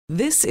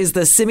This is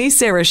the Simi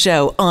Sara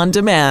Show on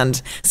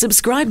demand.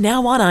 Subscribe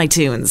now on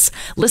iTunes.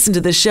 Listen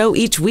to the show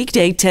each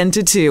weekday 10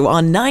 to 2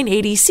 on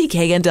 980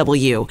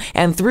 CKNW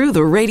and through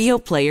the Radio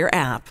Player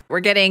app.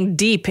 We're getting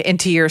deep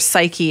into your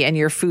psyche and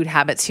your food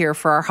habits here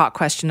for our hot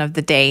question of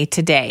the day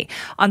today.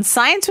 On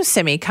Science with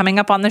Simi, coming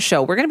up on the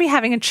show, we're going to be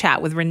having a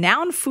chat with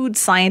renowned food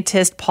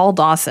scientist Paul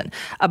Dawson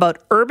about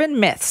urban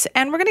myths,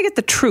 and we're going to get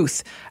the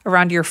truth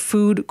around your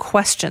food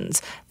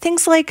questions.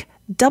 Things like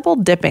double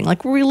dipping,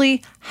 like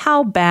really,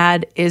 how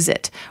bad is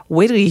it?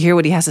 Wait till you hear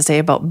what he has to say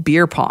about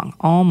beer pong.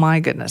 Oh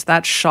my goodness,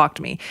 that shocked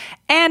me.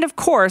 And of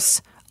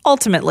course,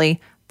 ultimately,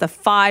 the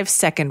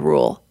 5-second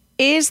rule.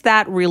 Is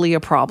that really a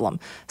problem?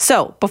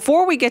 So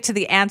before we get to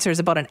the answers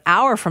about an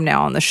hour from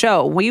now on the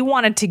show, we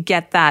wanted to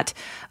get that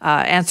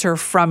answer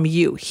from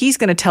you. He's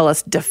going to tell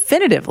us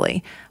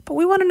definitively, but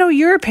we want to know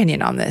your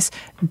opinion on this.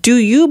 Do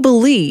you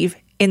believe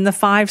in the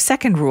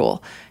 5-second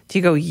rule? Do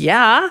you go,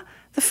 yeah,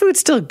 the food's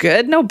still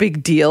good, no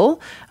big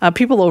deal,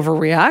 people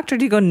overreact? Or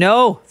do you go,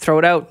 no, throw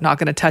it out, not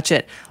going to touch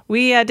it?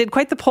 We did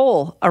quite the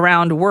poll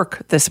around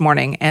work this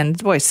morning,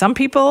 and boy, some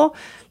people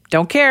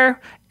don't care.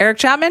 Eric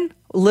Chapman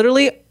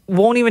literally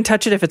won't even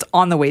touch it if it's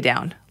on the way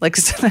down. Like,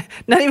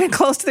 not even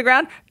close to the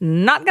ground,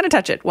 not going to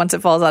touch it once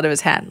it falls out of his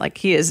hand. Like,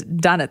 he is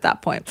done at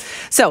that point.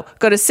 So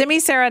go to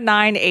Simi Sara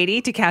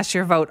 980 to cast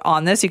your vote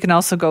on this. You can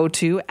also go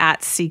to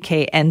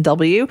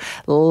 @CKNW.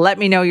 Let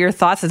me know your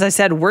thoughts. As I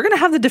said, we're going to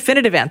have the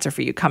definitive answer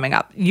for you coming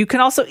up. You can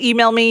also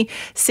email me,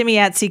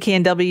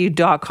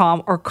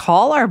 simi@cknw.com, or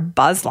call our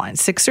buzz line,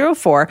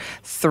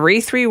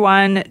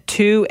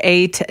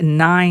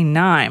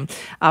 604-331-2899.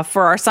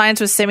 For our Science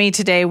with Simi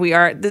today, we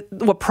are,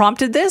 what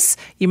prompted this,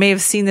 you may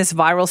have seen this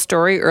viral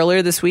story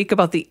earlier this week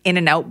about the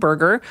In-N-Out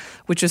burger,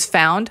 which was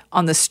found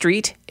on the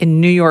street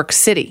in New York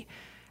City.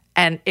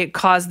 And it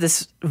caused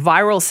this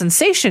viral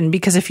sensation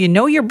because if you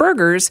know your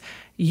burgers,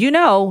 you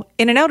know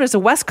In-N-Out is a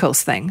West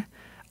Coast thing,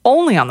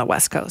 only on the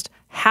West Coast.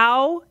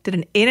 How did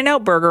an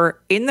In-N-Out burger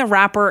in the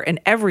wrapper and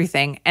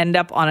everything end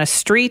up on a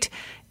street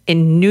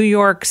in New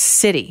York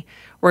City?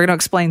 We're going to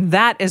explain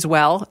that as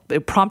well.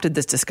 It prompted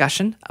this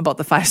discussion about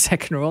the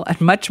 5-second rule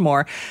and much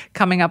more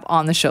coming up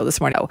on the show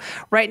this morning.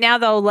 Right now,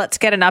 though, let's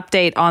get an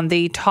update on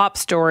the top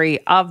story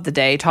of the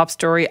day, top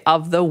story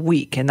of the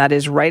week, and that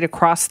is right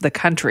across the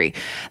country.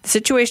 The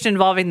situation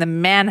involving the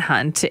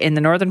manhunt in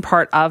the northern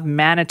part of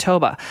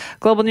Manitoba.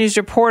 Global News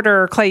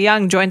reporter Clay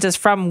Young joins us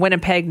from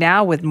Winnipeg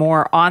now with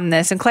more on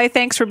this. And Clay,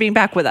 thanks for being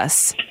back with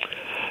us.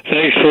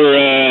 Thanks for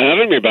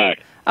having me back.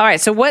 All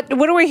right, so what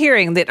are we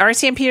hearing? That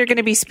RCMP are going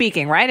to be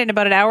speaking, right, in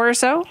about an hour or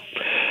so?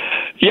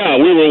 Yeah,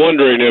 we were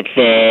wondering if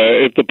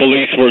the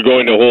police were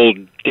going to hold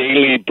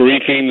daily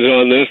briefings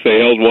on this. They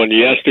held one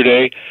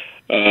yesterday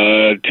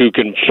to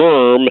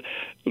confirm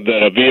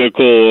that a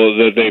vehicle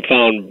that they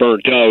found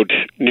burnt out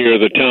near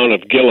the town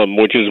of Gillam,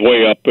 which is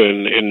way up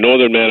in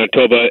northern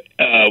Manitoba,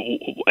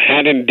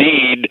 had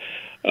indeed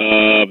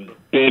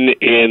been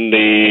in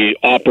the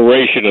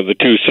operation of the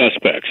two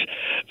suspects.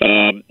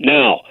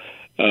 Now,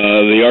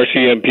 the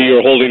RCMP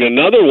are holding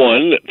another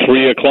one at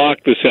 3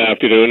 o'clock this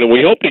afternoon, and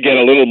we hope to get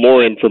a little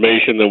more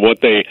information than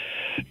what they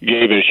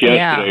gave us yesterday.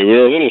 Yeah. We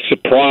were a little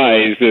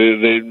surprised.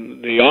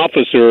 The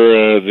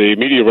officer, the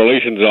media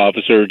relations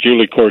officer,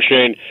 Julie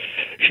Corshane,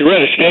 she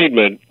read a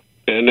statement,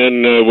 and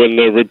then when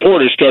the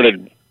reporter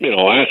started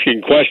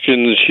asking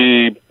questions,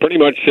 she pretty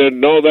much said,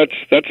 no,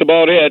 that's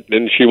about it,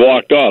 and she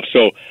walked off.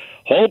 So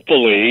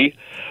hopefully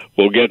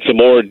we'll get some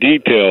more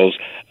details.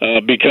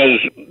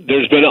 Because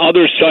there's been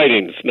other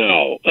sightings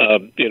now.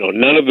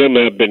 None of them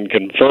have been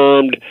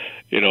confirmed,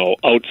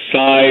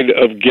 outside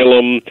of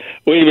Gillam.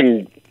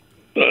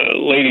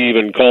 Lady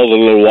even called a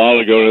little while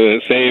ago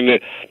saying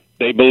that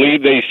they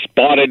believe they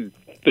spotted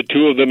the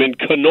two of them in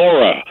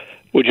Kenora,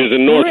 which is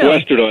in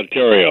northwestern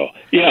Ontario.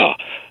 Yeah.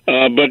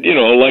 But,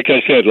 like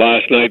I said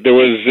last night, there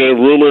was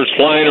rumors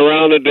flying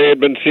around that they had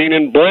been seen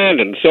in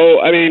Brandon.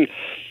 So, I mean,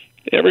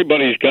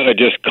 everybody's got to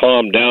just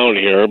calm down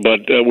here,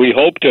 but we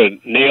hope to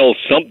nail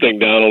something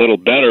down a little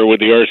better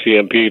with the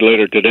RCMP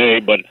later today.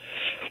 But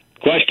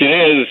question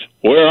is,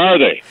 where are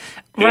they?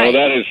 Right.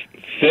 That is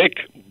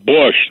thick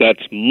bush.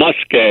 That's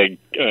muskeg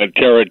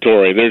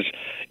territory. There's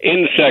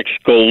insects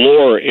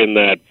galore in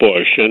that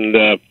bush. And,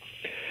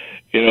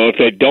 if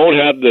they don't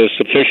have the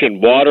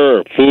sufficient water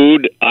or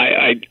food,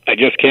 I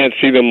just can't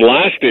see them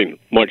lasting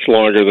much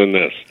longer than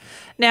this.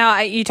 Now,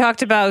 you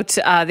talked about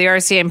the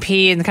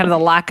RCMP and kind of the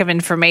lack of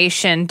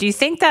information. Do you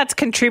think that's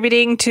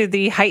contributing to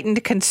the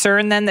heightened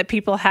concern then that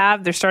people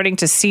have? They're starting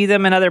to see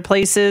them in other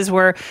places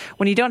where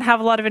when you don't have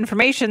a lot of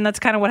information, that's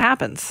kind of what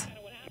happens.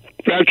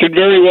 That could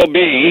very well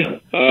be.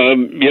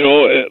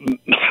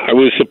 I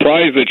was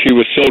surprised that she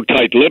was so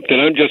tight-lipped,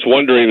 and I'm just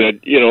wondering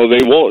that,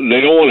 they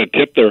don't want to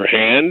tip their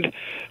hand.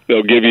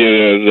 They'll give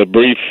you the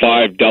brief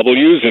 5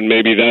 W's, and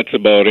maybe that's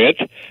about it.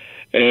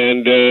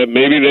 And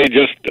maybe they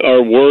just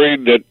are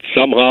worried that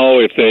somehow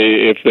if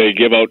they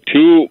give out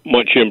too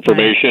much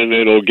information,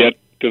 it'll get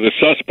to the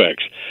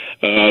suspects.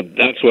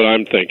 That's what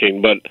I'm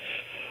thinking. But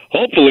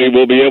hopefully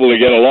we'll be able to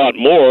get a lot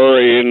more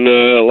in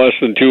less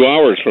than 2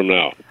 hours from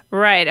now.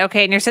 Right.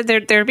 Okay. And you said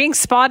they're being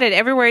spotted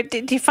everywhere.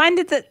 Do you find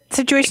that the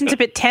situation's a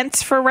bit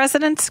tense for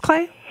residents,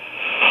 Clay?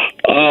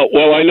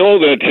 Well, I know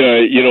that,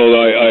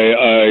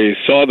 I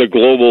saw the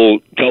Global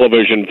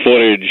television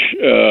footage,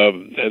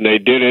 and they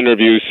did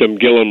interview some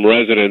Gillam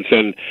residents,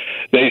 and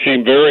they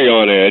seem very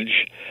on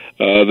edge.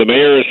 The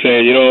mayor is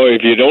saying,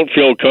 if you don't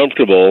feel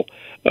comfortable,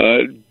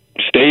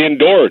 stay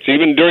indoors,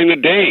 even during the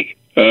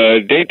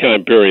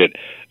daytime period.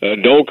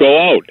 Don't go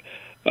out.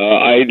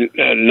 I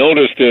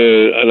noticed,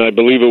 and I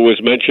believe it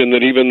was mentioned,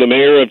 that even the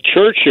mayor of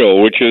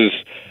Churchill, which is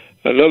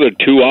another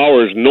 2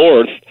 hours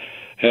north,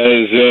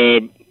 has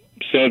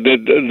said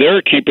that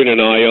they're keeping an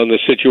eye on the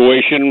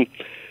situation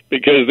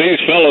because these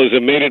fellows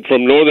have made it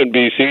from northern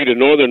BC to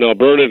northern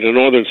Alberta to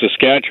northern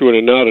Saskatchewan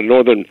and now to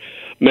northern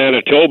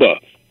Manitoba.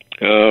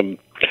 And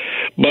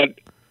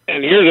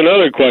here's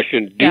another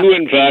question. Do,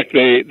 in fact,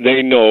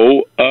 they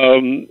know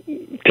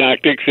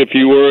tactics if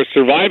you were a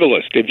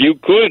survivalist, if you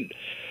could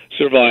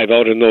survive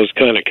out in those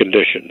kind of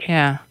conditions?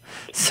 Yeah.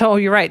 So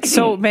you're right.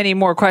 So many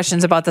more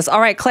questions about this. All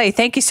right, Clay,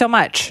 thank you so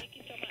much.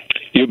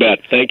 You bet.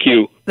 Thank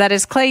you. That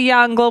is Clay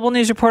Young, Global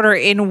News reporter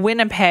in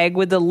Winnipeg,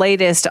 with the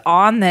latest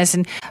on this.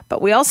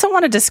 But we also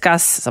want to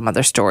discuss some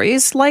other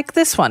stories like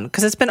this one,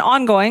 because it's been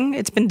ongoing,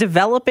 it's been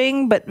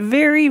developing, but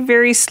very,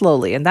 very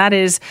slowly. And that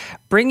is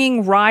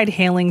bringing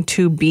ride-hailing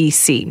to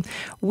BC.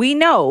 We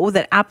know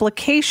that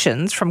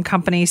applications from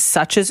companies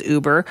such as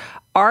Uber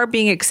are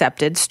being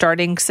accepted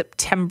starting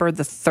September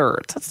the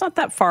 3rd. So it's not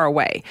that far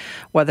away.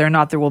 Whether or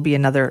not there will be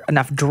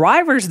enough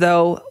drivers,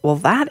 though, well,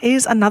 that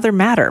is another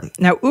matter.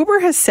 Now,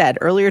 Uber has said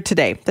earlier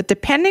today that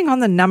depending on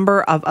the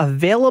number of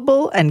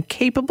available and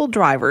capable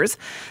drivers,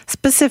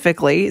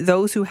 specifically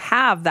those who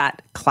have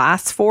that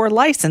Class 4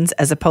 license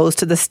as opposed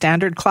to the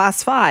standard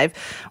Class 5,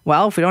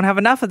 well, if we don't have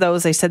enough of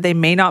those, they said they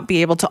may not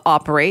be able to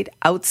operate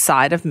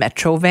outside of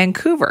Metro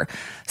Vancouver.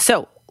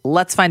 So,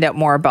 let's find out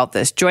more about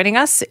this. Joining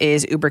us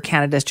is Uber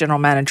Canada's General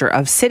Manager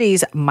of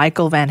Cities,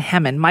 Michael Van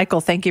Hemmen. Michael,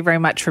 thank you very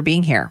much for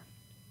being here.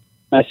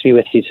 Nice to be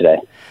with you today.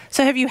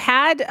 So have you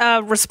had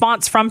a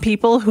response from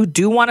people who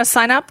do want to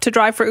sign up to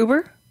drive for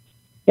Uber?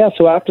 Yeah,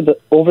 so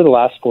over the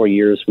last 4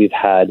 years, we've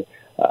had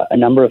a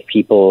number of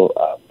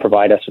people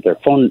provide us with their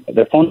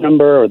phone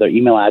number or their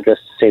email address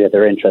to say that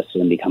they're interested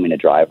in becoming a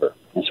driver.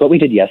 And so what we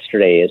did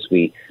yesterday is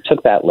we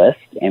took that list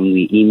and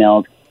we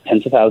emailed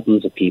tens of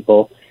thousands of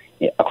people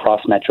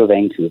across Metro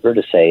Vancouver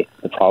to say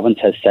the province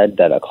has said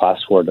that a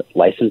Class 4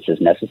 license is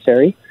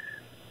necessary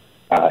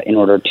in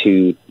order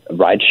to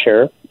ride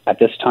share at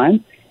this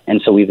time.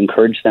 And so we've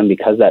encouraged them,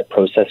 because that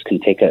process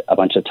can take a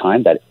bunch of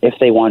time, that if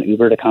they want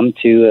Uber to come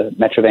to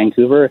Metro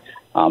Vancouver,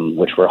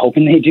 which we're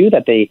hoping they do,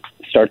 that they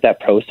start that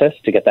process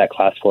to get that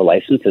Class 4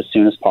 license as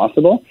soon as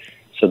possible,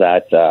 so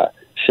that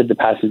should the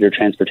Passenger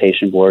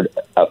Transportation Board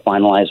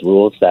finalize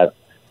rules that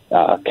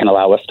can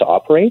allow us to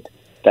operate,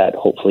 that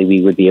hopefully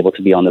we would be able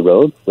to be on the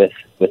road with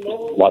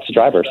lots of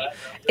drivers.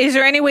 Is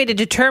there any way to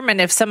determine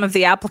if some of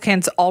the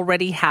applicants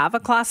already have a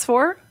Class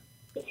 4?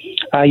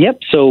 Yep.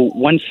 So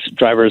once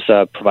drivers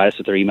provide us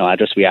with their email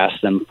address, we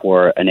ask them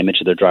for an image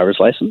of their driver's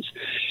license.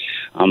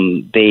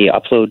 They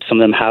upload,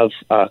 some of them have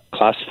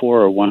Class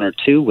 4 or 1 or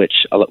 2, which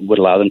would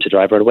allow them to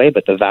drive right away,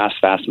 but the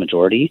vast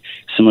majority,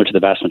 similar to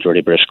the vast majority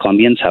of British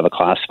Columbians, have a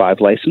Class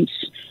 5 license.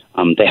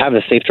 They have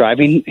a safe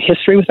driving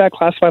history with that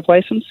Class 5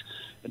 license.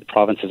 The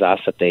province has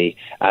asked that they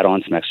add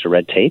on some extra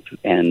red tape,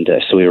 and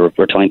so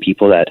we're telling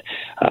people that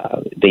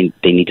they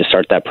need to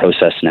start that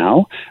process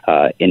now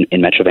in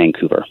Metro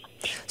Vancouver.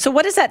 So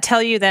what does that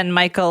tell you then,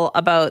 Michael,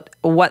 about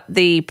what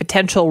the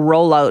potential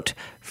rollout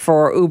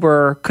for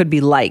Uber could be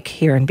like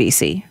here in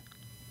BC?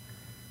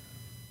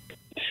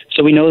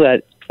 So we know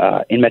that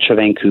in Metro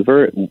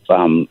Vancouver,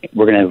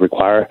 we're going to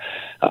require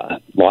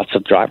lots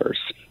of drivers.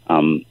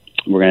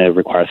 We're going to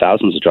require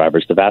thousands of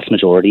drivers. The vast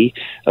majority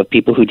of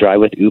people who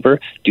drive with Uber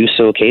do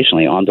so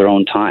occasionally on their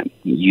own time.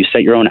 You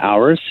set your own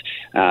hours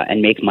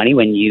and make money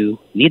when you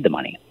need the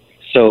money.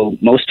 So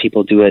most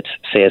people do it,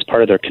 say, as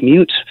part of their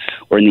commute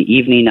or in the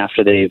evening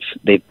after they've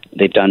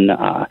done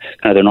kind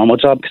of their normal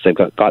job, because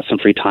they've got some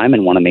free time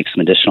and want to make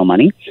some additional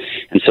money.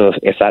 And so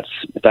if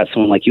that's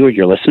someone like you or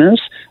your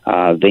listeners,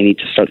 they need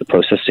to start the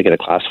process to get a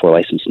Class 4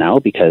 license now,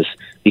 because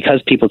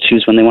people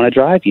choose when they want to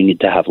drive. You need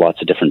to have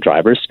lots of different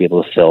drivers to be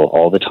able to fill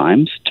all the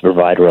times to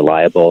provide a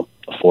reliable,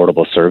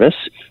 affordable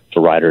service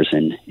for riders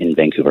in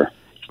Vancouver.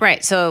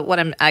 Right. So what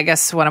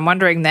I'm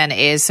wondering then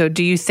is, so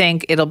do you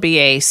think it'll be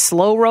a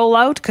slow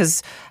rollout?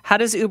 Because how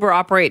does Uber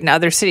operate in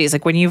other cities?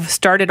 Like when you've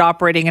started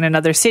operating in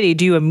another city,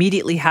 do you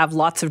immediately have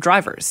lots of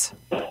drivers?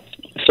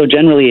 So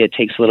generally, it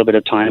takes a little bit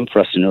of time for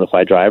us to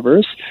notify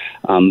drivers,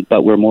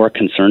 but we're more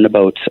concerned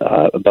about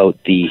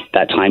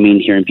that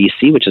timing here in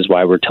BC, which is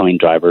why we're telling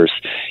drivers,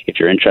 if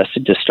you're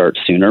interested, to start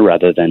sooner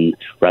rather than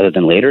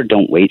later.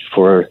 Don't wait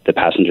for the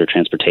passenger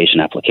transportation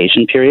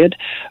application period.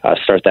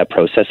 Start that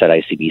process at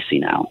ICBC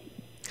now.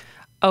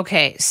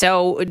 Okay,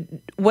 so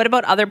what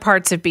about other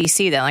parts of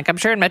BC then? Like I'm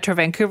sure in Metro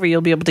Vancouver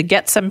you'll be able to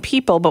get some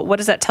people, but what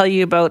does that tell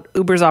you about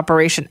Uber's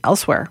operation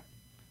elsewhere?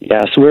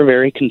 Yeah, so we're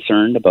very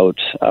concerned about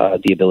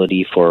the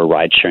ability for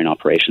ride-sharing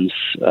operations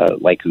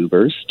like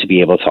Uber's to be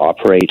able to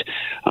operate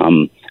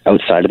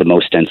outside of the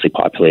most densely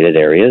populated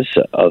areas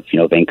of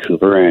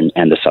Vancouver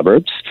and the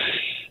suburbs.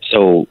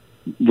 So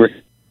we're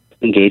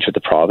engaged with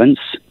the province,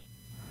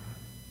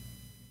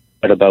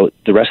 but about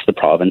the rest of the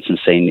province, and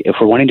saying if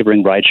we're wanting to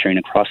bring ride-sharing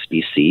across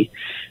BC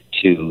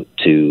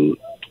to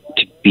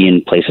be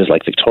in places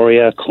like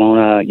Victoria,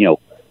 Kelowna,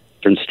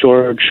 Prince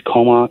George,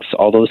 Comox,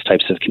 all those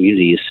types of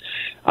communities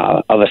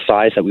of a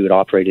size that we would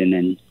operate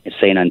in,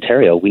 say, in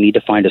Ontario, we need to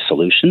find a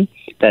solution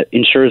that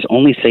ensures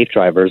only safe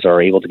drivers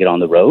are able to get on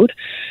the road,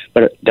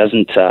 but it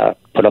doesn't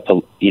put up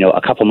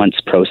a couple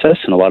months process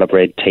and a lot of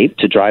red tape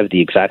to drive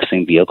the exact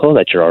same vehicle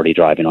that you're already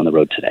driving on the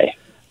road today.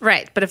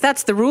 Right. But if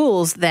that's the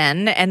rules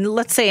then, and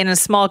let's say in a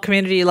small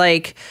community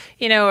like,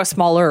 a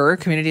smaller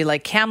community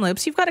like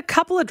Kamloops, you've got a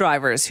couple of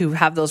drivers who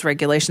have those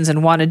regulations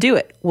and want to do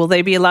it. Will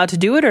they be allowed to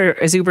do it, or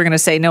is Uber going to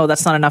say, no,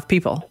 that's not enough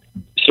people?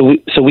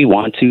 So we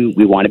want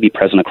to be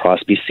present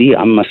across BC.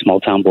 I'm a small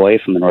town boy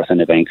from the north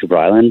end of Vancouver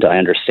Island. I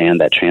understand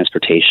that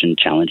transportation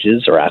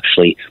challenges are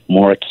actually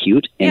more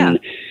acute in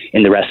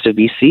the rest of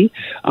BC.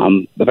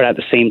 But at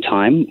the same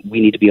time,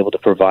 we need to be able to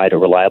provide a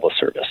reliable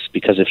service,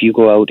 because if you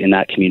go out in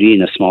that community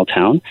in a small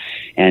town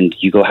and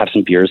you go have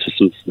some beers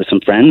with some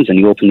friends and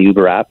you open the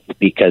Uber app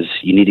because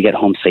you need to get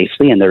home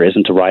safely and there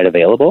isn't a ride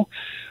available,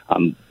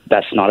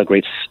 that's not a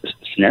great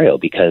scenario,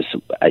 because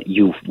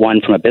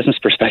from a business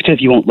perspective,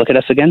 you won't look at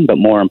us again. But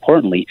more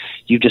importantly,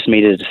 you've just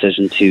made a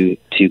decision to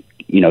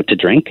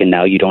drink, and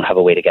now you don't have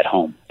a way to get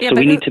home. Yeah, so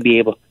we need to be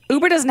able.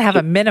 Uber doesn't have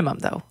a minimum,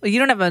 though. You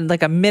don't have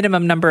a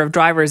minimum number of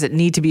drivers that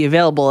need to be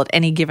available at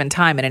any given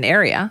time in an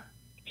area.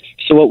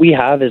 So what we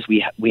have is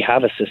we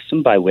have a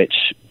system by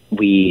which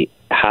we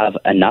have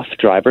enough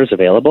drivers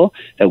available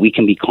that we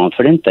can be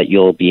confident that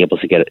you'll be able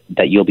to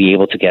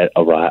get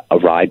a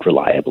ride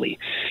reliably.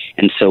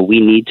 And so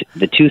we need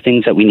the two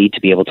things that we need to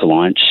be able to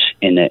launch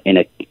in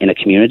a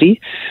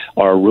community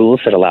are rules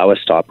that allow us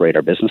to operate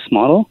our business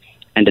model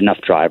and enough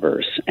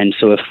drivers. And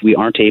so if we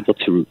aren't able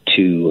to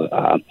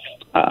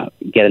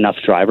get enough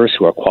drivers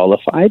who are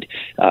qualified,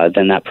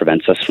 then that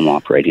prevents us from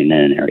operating in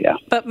an area.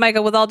 But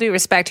Michael, with all due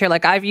respect here,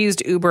 I've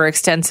used Uber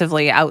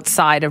extensively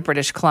outside of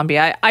British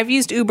Columbia. I've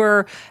used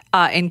Uber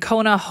in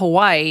Kona,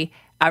 Hawaii,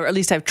 or at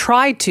least I've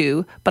tried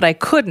to, but I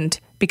couldn't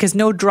because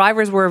no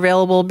drivers were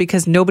available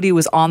because nobody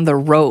was on the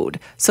road.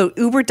 So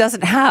Uber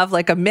doesn't have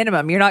a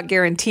minimum. You're not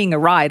guaranteeing a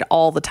ride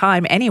all the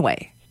time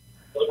anyway.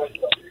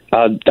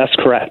 That's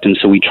correct. And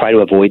so we try to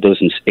avoid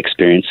those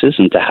experiences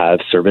and to have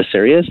service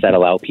areas that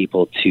allow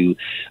people to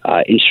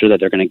ensure that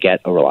they're going to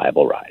get a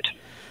reliable ride.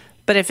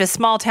 But if a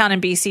small town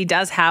in BC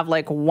does have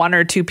one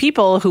or two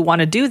people who want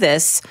to do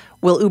this,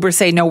 will Uber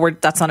say, no,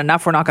 that's not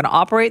enough, we're not going to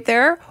operate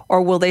there?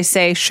 Or will they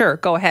say, sure,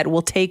 go ahead,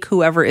 we'll take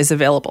whoever is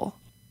available?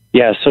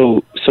 Yeah,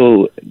 so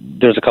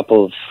there's a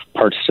couple of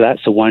parts to that.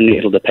 So one,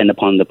 it'll depend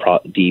upon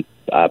the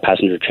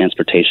Passenger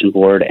Transportation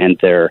Board and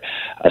their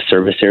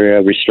service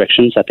area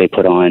restrictions that they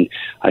put on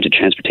to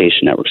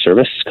transportation network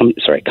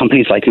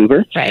companies like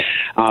Uber. Right.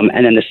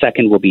 And then the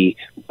second will be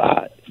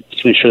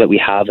to ensure that we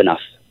have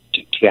enough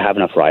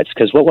rides.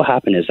 Because what will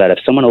happen is that if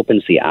someone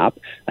opens the app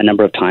a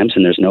number of times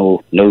and there's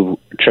no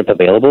trip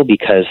available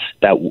because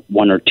that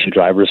one or two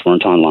drivers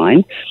weren't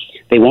online,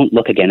 they won't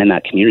look again in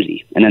that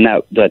community. And then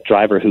that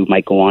driver who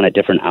might go on at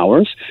different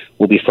hours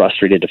will be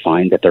frustrated to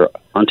find that there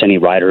aren't any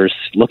riders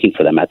looking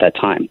for them at that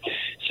time.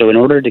 So in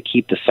order to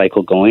keep the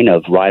cycle going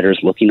of riders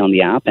looking on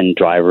the app and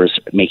drivers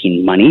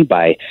making money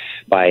by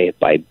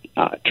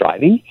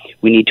driving,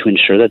 we need to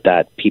ensure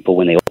that people,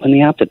 when they open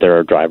the app, that there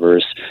are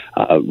drivers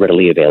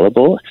readily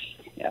available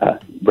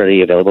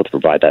to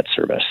provide that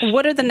service.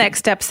 What are the next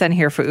steps then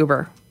here for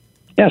Uber?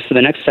 Yeah, so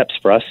the next steps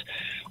for us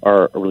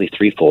are really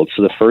threefold.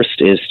 So the first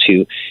is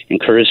to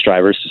encourage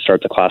drivers to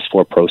start the Class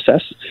 4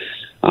 process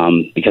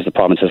because the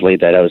province has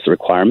laid that out as a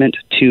requirement.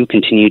 Two,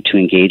 continue to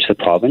engage the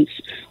province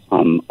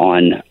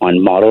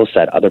on models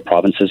that other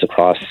provinces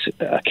across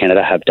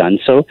Canada have done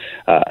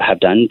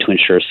to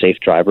ensure safe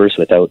drivers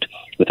without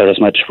as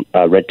much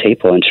red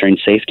tape while ensuring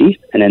safety.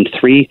 And then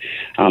three,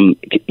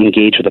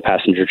 engage with the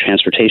Passenger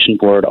Transportation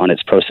Board on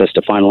its process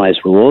to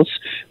finalize rules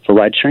for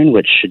ride sharing,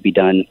 which should be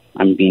done,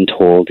 I'm being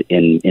told,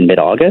 in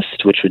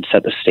mid-August, which would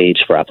set the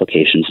stage for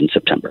applications in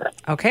September.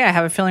 Okay, I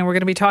have a feeling we're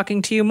going to be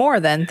talking to you more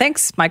then.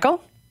 Thanks,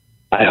 Michael.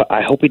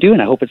 I hope we do,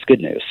 and I hope it's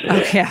good news.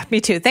 Yeah,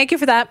 me too. Thank you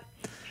for that.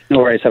 No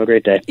worries. Have a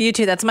great day. You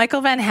too. That's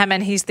Michael Van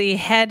Hemmen. He's the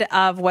head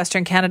of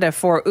Western Canada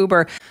for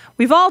Uber.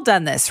 We've all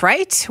done this,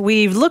 right?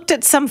 We've looked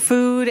at some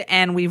food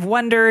and we've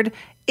wondered,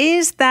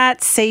 is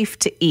that safe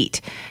to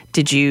eat?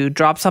 Did you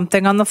drop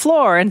something on the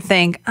floor and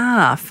think,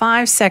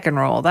 5-second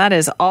rule, that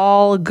is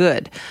all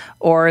good?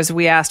 Or as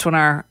we asked when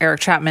our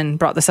Eric Chapman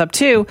brought this up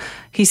too,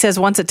 he says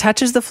once it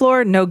touches the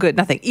floor, no good,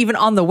 nothing. Even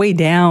on the way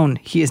down,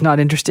 he is not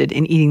interested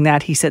in eating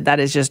that. He said that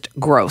is just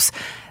gross.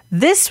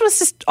 This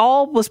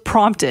was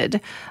prompted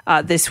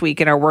this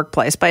week in our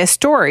workplace by a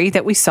story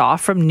that we saw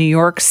from New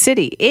York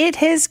City. It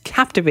has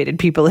captivated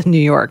people in New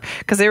York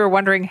because they were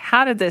wondering,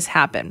 how did this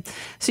happen?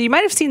 So you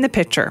might have seen the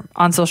picture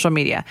on social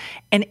media.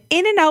 An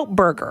In-N-Out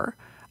burger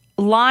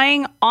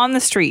lying on the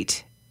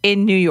street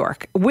in New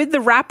York with the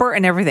wrapper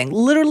and everything.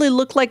 Literally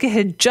looked like it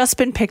had just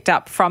been picked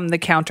up from the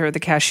counter, the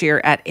cashier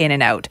at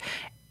In-N-Out.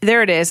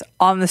 There it is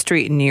on the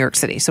street in New York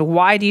City. So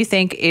why do you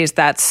think is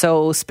that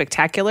so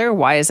spectacular?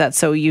 Why is that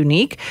so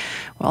unique?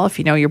 Well, if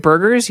you know your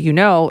burgers, you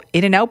know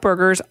In-N-Out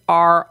burgers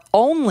are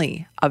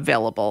only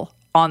available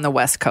on the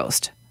West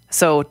Coast.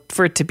 So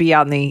for it to be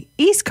on the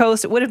East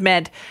Coast, it would have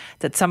meant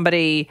that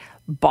somebody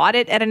bought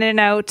it at an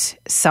In-N-Out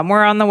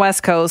somewhere on the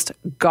West Coast,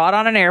 got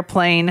on an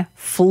airplane,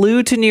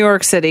 flew to New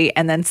York City,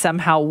 and then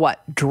somehow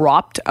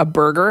dropped a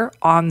burger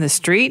on the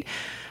street.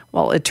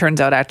 Well, it turns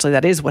out actually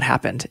that is what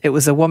happened. It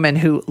was a woman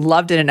who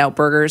loved In-N-Out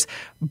burgers,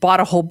 bought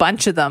a whole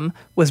bunch of them,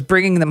 was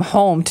bringing them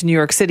home to New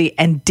York City,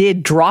 and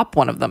did drop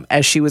one of them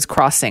as she was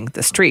crossing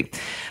the street.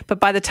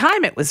 But by the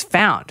time it was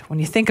found, when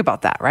you think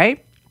about that,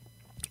 right?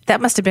 That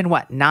must have been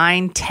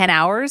 9-10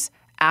 hours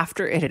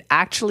after it had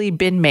actually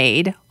been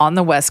made on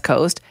the West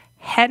Coast,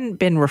 hadn't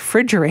been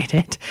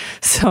refrigerated,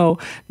 so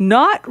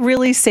not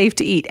really safe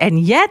to eat. And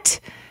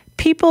yet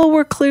people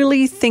were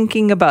clearly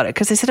thinking about it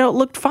because they said, oh, it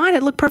looked fine.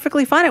 It looked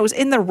perfectly fine. It was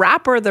in the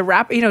wrapper. The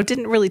wrapper,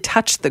 didn't really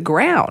touch the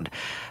ground.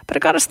 But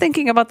it got us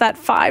thinking about that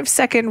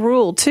 5-second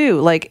rule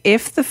too. Like,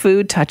 if the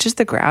food touches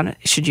the ground,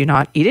 should you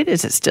not eat it?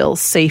 Is it still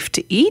safe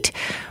to eat?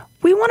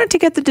 We wanted to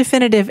get the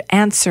definitive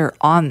answer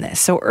on this.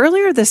 So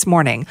earlier this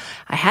morning,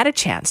 I had a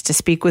chance to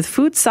speak with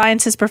food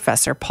sciences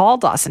professor Paul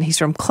Dawson. He's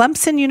from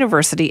Clemson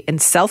University in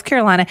South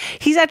Carolina.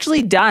 He's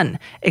actually done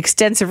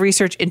extensive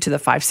research into the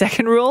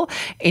 5-second rule,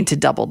 into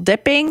double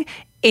dipping,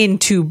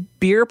 into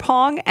beer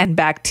pong and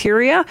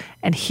bacteria.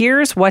 And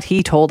here's what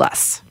he told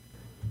us.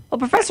 Well,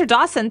 Professor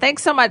Dawson,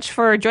 thanks so much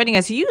for joining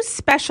us. You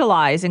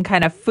specialize in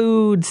kind of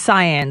food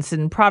science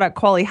and product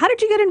quality. How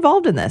did you get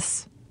involved in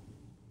this?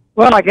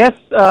 Well, I guess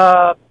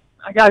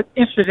I got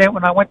interested in it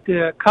when I went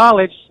to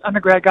college.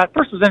 Undergrad,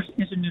 was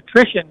interested in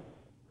nutrition,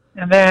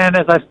 and then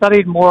as I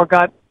studied more,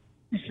 got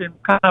interested in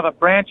kind of a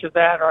branch of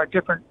that, or a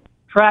different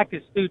track,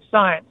 is food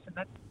science. And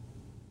that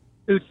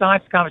food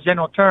science is kind of a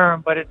general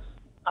term, but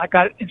I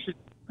got interested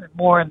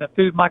more in the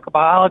food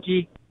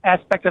microbiology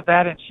aspect of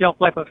that and shelf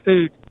life of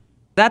food.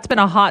 That's been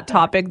a hot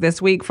topic this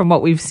week from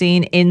what we've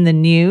seen in the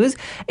news.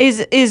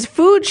 Is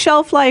food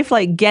shelf life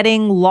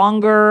getting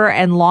longer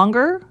and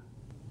longer?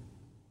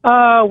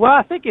 Well,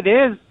 I think it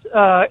is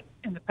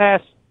in the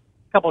past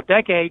couple of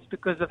decades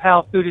because of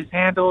how food is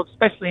handled,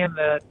 especially in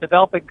the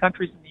developing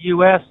countries in the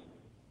U.S.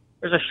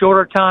 There's a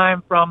shorter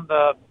time from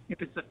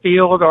if it's the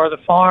field or the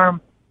farm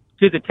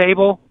to the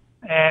table,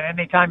 and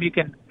anytime you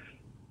can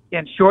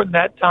shorten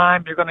that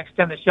time, you're going to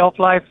extend the shelf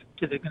life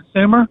to the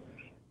consumer,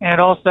 and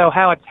also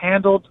how it's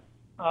handled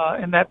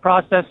in that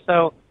process.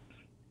 So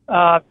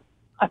I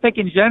think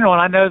in general,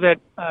 and I know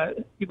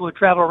that people who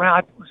travel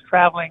around, I was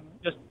traveling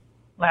just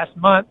last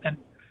month, and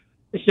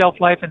the shelf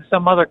life in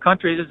some other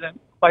countries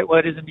isn't quite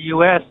what it is in the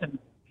U.S. And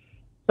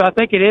so I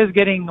think it is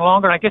getting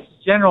longer. And I guess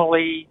it's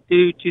generally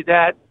due to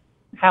that,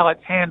 how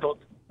it's handled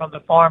from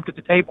the farm to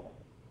the table.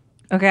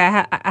 Okay,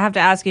 I have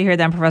to ask you here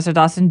then, Professor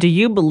Dawson, do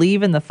you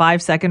believe in the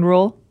 5-second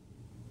rule?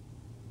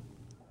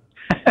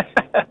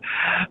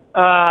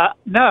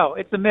 No,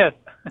 it's a myth.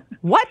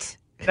 What?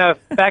 No,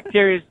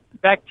 bacteria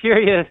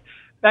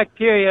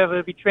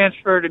will be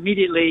transferred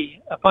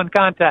immediately upon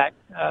contact.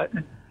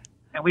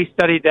 And we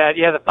studied that,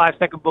 the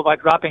 5-second rule by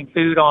dropping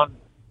food on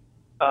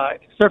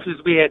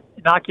surfaces we had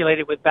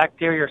inoculated with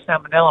bacteria or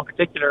salmonella in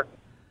particular,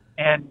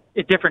 and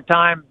at different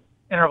time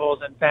intervals,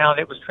 and found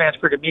it was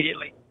transferred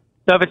immediately.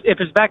 So if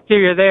it's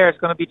bacteria there, it's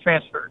going to be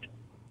transferred.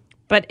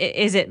 But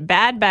is it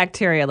bad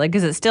bacteria?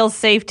 Is it still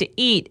safe to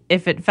eat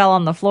if it fell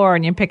on the floor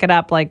and you pick it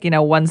up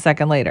 1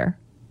 second later?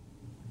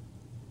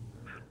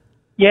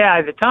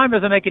 Yeah, the time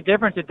doesn't make a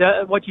difference.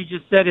 What you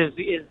just said is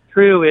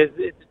true.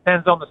 It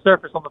depends on the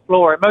surface on the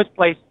floor. In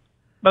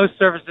most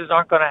surfaces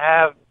aren't going to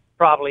have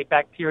probably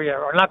bacteria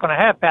or not going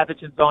to have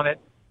pathogens on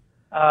it.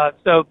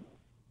 So,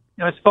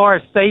 as far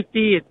as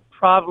safety, it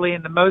probably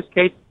in the most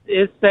cases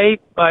is safe.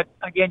 But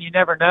again, you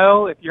never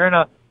know. If you're in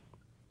an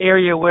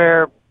area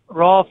where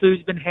raw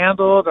food's been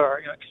handled,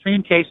 or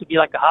extreme case would be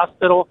like the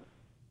hospital,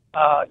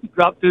 you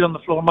drop food on the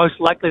floor, most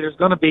likely there's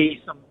going to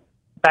be some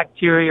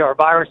bacteria or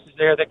viruses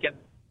there that can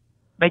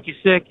make you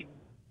sick, and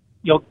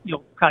you'll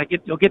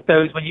get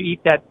those when you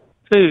eat that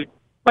food.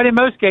 But in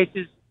most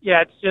cases,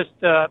 it's just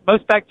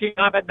most bacteria,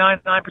 about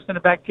 99%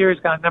 of bacteria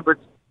is kind of number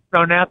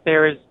thrown out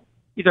there, is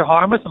either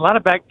harmless, and a lot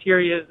of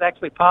bacteria is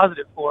actually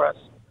positive for us.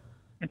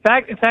 In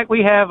fact,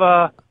 we have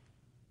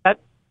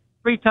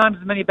 3 times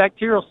as many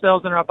bacterial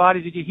cells in our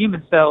bodies as do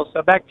human cells,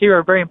 so bacteria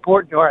are very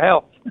important to our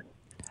health.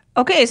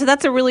 Okay, so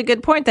that's a really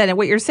good point then. And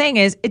what you're saying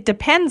is it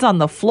depends on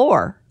the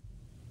floor.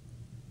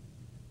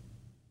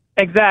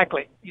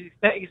 Exactly. It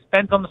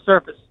depends on the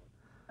surface.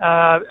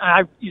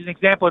 I use an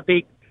example would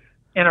be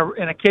in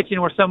a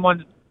kitchen where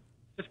someone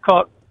just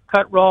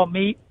cut raw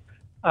meat.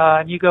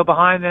 and you go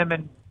behind them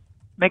and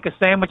make a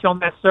sandwich on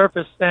that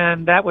surface,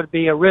 then that would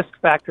be a risk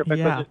factor because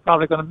Yeah. it's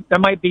probably there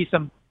might be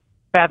some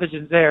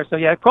pathogens there. So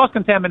yeah,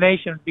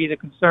 cross-contamination would be the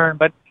concern.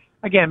 But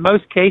again,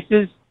 most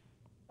cases,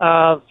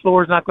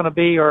 floor is not going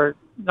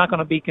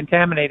to be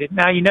contaminated.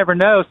 Now you never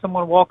know.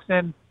 Someone walks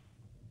in,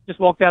 just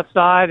walked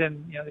outside,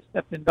 and they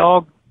stepped in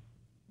dog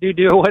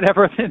doo-doo or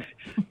whatever,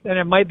 then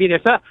it might be there.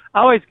 So I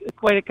always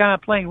equate it kind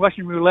of playing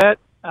Russian roulette,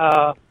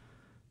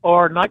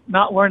 or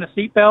not wearing a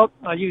seatbelt.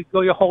 You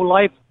go your whole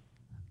life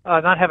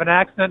not have an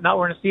accident, not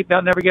wearing a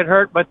seatbelt, never get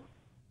hurt, but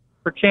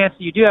for chance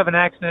that you do have an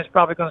accident, it's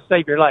probably going to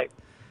save your life.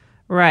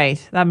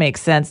 Right. That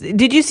makes sense.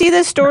 Did you see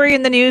this story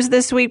in the news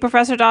this week,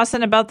 Professor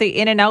Dawson, about the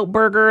In-N-Out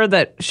burger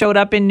that showed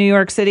up in New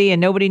York City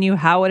and nobody knew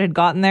how it had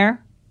gotten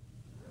there?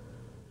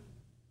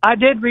 I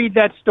did read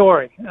that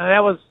story.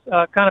 That was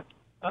kind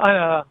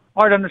of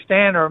hard to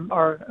understand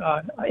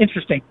or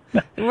interesting,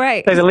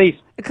 right? To say the least.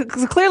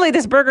 Clearly,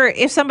 this burger,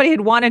 if somebody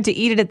had wanted to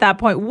eat it at that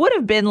point, would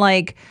have been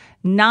like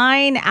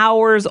 9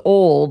 hours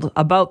old.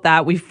 About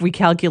that, we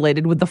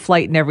calculated with the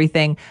flight and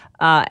everything,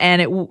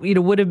 and it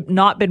would have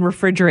not been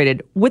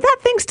refrigerated. Would that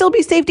thing still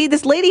be safe to eat?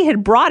 This lady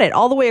had brought it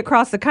all the way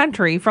across the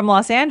country from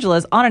Los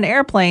Angeles on an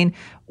airplane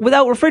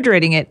without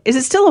refrigerating it. Is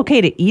it still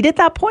okay to eat at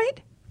that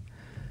point?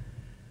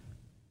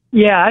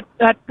 Yeah,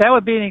 that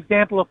would be an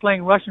example of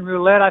playing Russian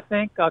roulette, I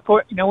think.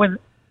 When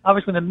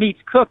the meat's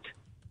cooked,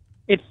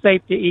 it's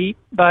safe to eat,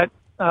 but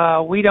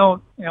we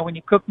don't. When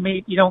you cook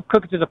meat, you don't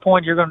cook it to the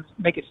point you're going to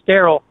make it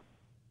sterile.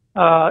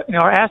 Our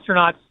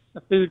astronauts, the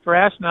food for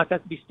astronauts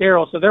has to be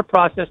sterile, so they're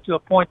processed to a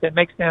point that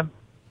makes them,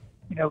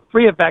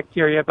 free of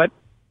bacteria. But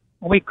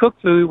when we cook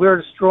food,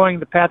 we're destroying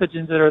the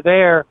pathogens that are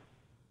there.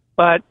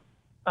 But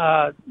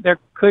there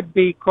could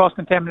be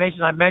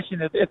cross-contamination. I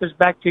mentioned if there's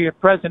bacteria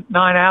present,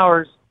 9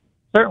 hours,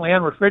 certainly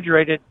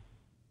unrefrigerated,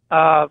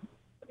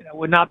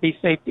 would not be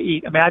safe to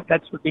eat. I mean,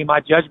 that would be my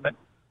judgment.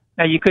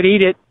 Now, you could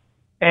eat it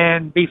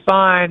and be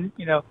fine,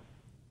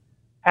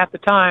 half the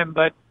time,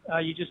 but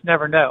you just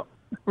never know.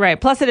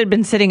 Right. Plus, it had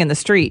been sitting in the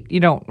street.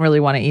 You don't really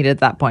want to eat it at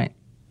that point.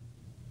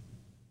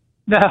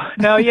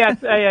 No, yes.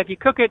 If you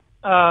cook it,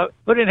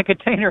 put it in a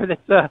container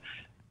that's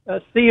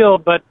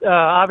sealed, but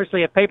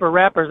obviously a paper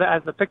wrapper,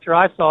 as the picture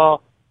I saw,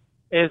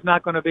 is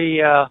not going to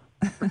be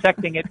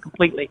protecting it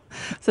completely.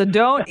 So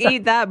don't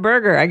eat that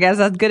burger. I guess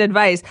that's good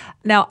advice.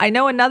 Now, I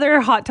know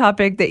another hot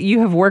topic that you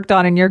have worked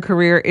on in your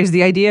career is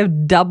the idea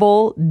of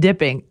double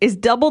dipping. Is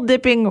double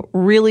dipping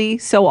really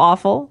so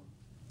awful?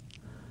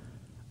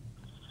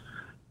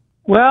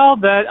 Well,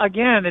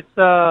 it's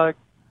the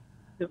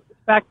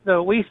fact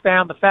that we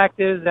found. The fact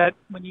is that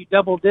when you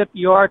double dip,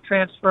 you are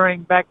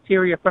transferring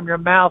bacteria from your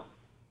mouth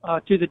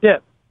to the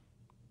dip.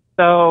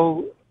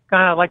 So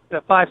kind of like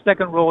the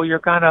 5-second rule, you're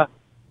kind of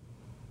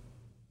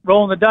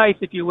rolling the dice,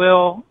 if you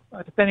will,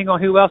 depending on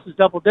who else is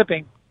double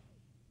dipping.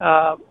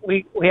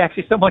 We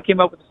actually, someone came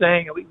up with a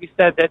saying, and we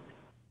said that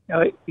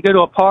you go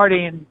to a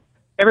party and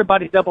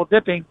everybody's double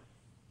dipping,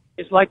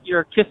 it's like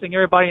you're kissing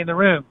everybody in the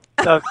room.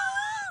 So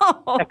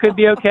that could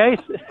be okay.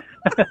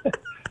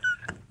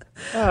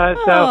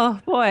 Oh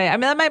boy! I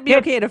mean, that might be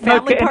okay at a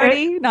family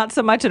party, not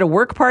so much at a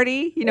work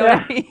party. You know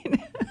what I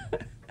mean?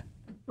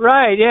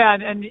 Right? Yeah,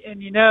 and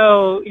you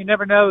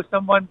never know.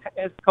 Someone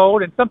has a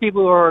cold, and some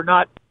people who are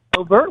not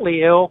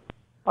overtly ill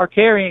are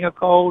carrying a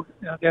cold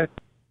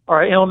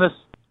or an illness.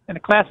 And a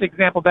classic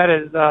example of that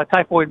is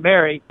Typhoid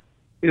Mary,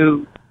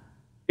 who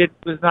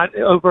was not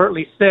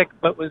overtly sick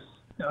but was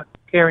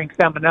carrying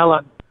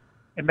salmonella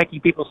and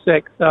making people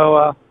sick.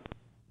 So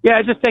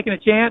it's just taking a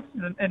chance,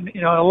 and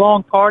a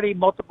long party,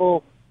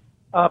 multiple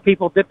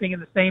people dipping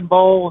in the same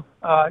bowl.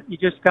 You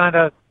just kind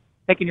of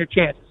taking your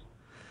chances.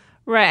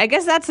 Right. I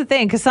guess that's the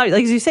thing, because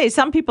like you say,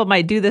 some people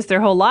might do this their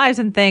whole lives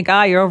and think,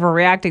 you're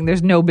overreacting.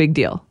 There's no big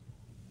deal.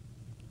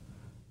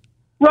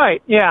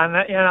 Right. Yeah.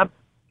 And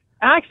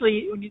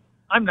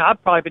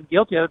I've probably been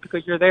guilty of it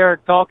because you're there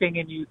talking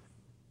and you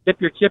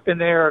dip your chip in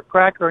there or a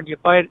cracker and you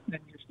bite it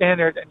and you stand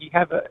there and you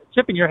have a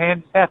chip in your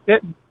hand, it's half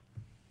bitten.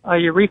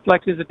 Your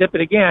reflex is to dip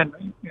it again.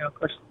 Of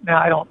course, now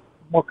I'm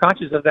more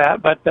conscious of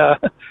that, but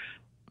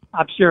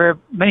I'm sure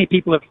many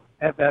people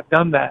have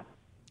done that.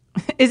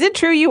 Is it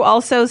true you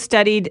also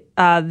studied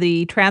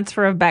the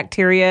transfer of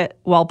bacteria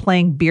while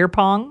playing beer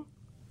pong?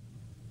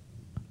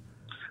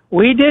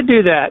 We did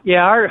do that.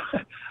 Yeah,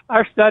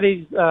 our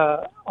studies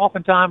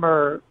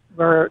oftentimes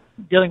we're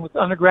dealing with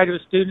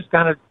undergraduate students,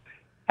 kind of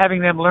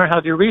having them learn how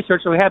to do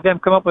research. So we have them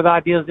come up with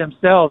ideas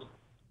themselves,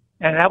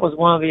 and that was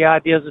one of the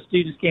ideas the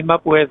students came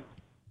up with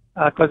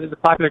because it's a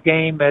popular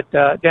game at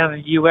down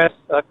in the U.S.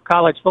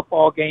 College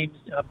football games,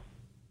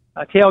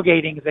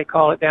 tailgating as they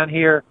call it down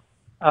here.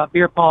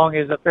 Beer pong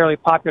is a fairly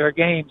popular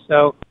game,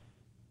 so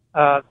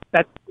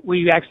that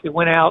we actually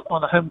went out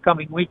on a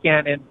homecoming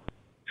weekend and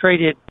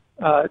traded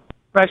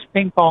fresh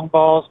ping pong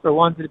balls for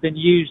ones that had been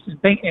used in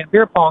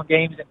beer pong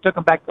games and took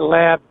them back to the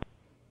lab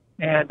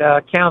and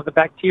counted the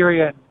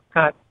bacteria and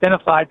kind of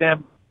identified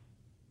them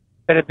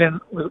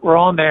that were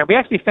on there. We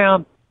actually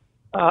found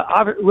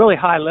really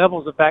high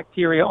levels of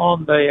bacteria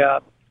on the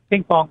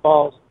ping pong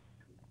balls,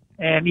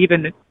 and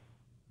even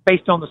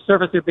based on the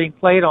surface they're being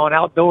played on.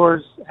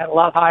 Outdoors had a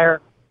lot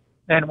higher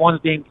than ones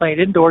being played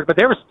indoors, but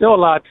there was still a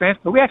lot of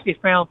transfer. We actually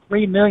found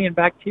 3 million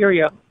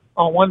bacteria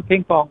on one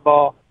ping pong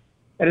ball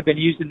that had been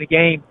used in the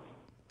game.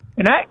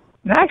 And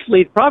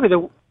actually, probably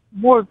the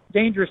more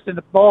dangerous than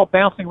the ball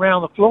bouncing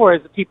around the floor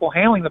is the people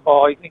handling the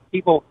ball. You think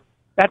people,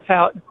 that's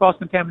how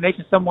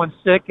cross-contamination, someone's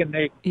sick and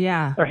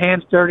their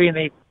hands dirty and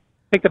they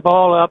pick the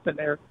ball up and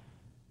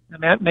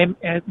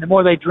and the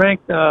more they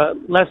drink, the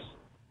less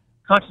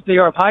conscious they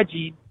are of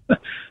hygiene.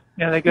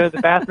 They go to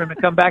the bathroom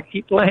and come back and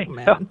keep playing.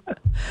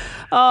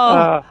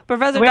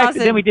 Professor Dawson.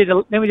 Then we did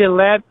a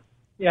lab.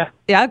 Yeah.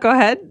 Yeah, go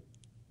ahead.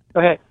 Go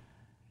ahead.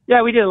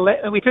 Yeah, we did.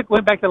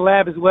 Went back to the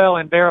lab as well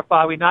and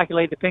verified. We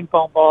inoculated the ping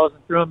pong balls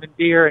and threw them in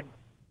beer,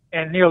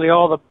 and nearly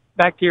all the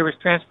bacteria was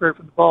transferred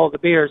from the ball to the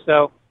beer.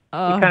 So we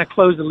kind of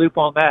closed the loop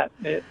on that.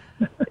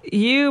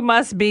 You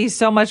must be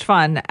so much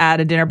fun at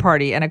a dinner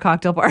party and a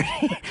cocktail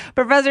party.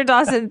 Professor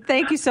Dawson,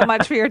 thank you so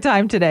much for your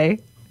time today.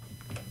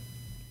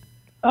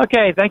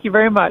 Okay, thank you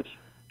very much.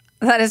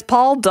 That is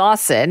Paul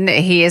Dawson.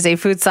 He is a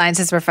food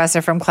sciences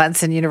professor from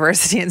Clemson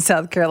University in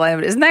South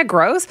Carolina. Isn't that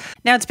gross?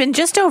 Now, it's been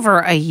just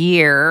over a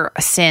year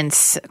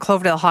since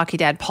Cloverdale hockey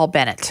dad Paul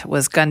Bennett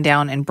was gunned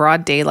down in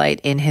broad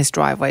daylight in his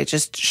driveway.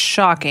 Just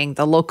shocking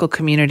the local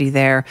community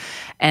there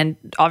and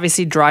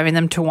obviously driving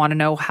them to want to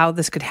know how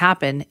this could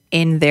happen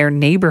in their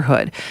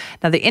neighborhood.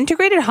 Now, the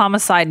Integrated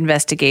Homicide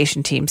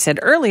Investigation Team said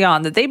early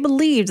on that they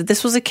believed that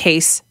this was a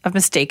case of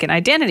mistaken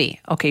identity.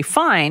 Okay,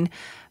 fine,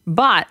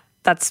 but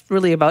that's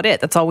really about it.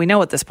 That's all we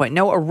know at this point.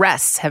 No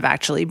arrests have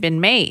actually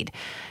been made.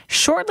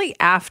 Shortly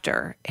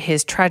after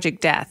his tragic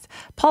death,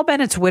 Paul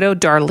Bennett's widow,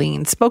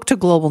 Darlene, spoke to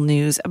Global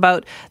News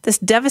about this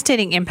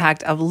devastating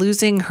impact of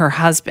losing her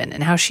husband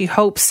and how she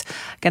hopes,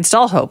 against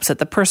all hopes, that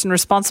the person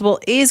responsible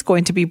is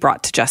going to be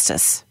brought to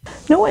justice.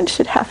 No one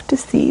should have to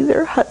see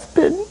their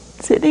husband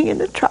sitting in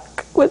a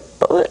truck with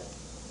bullet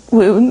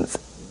wounds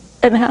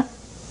and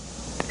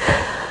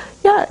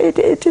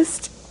it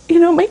just,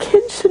 my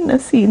kids shouldn't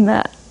have seen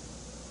that.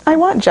 I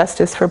want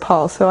justice for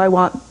Paul, so I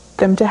want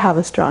them to have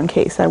a strong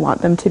case. I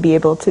want them to be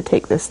able to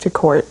take this to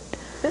court.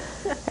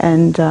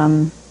 And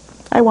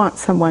I want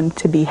someone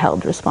to be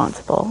held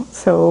responsible.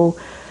 So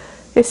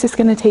it's just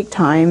going to take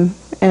time.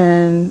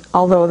 And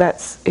although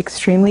that's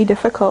extremely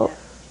difficult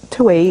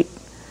to wait,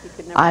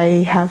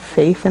 I have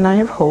faith and I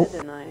have hope.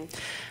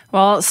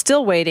 Well,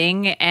 still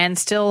waiting and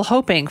still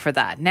hoping for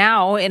that.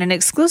 Now, in an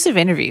exclusive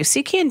interview,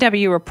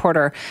 CKNW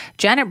reporter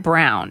Janet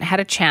Brown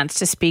had a chance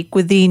to speak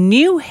with the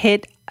new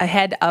head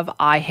of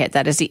IHIT,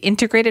 that is the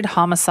Integrated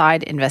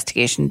Homicide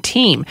Investigation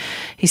Team.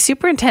 He's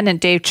Superintendent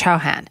Dave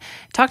Chauhan.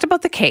 Talked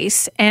about the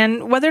case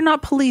and whether or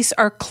not police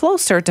are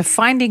closer to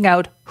finding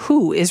out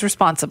who is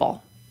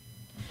responsible.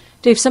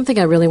 Dave, something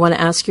I really want to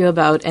ask you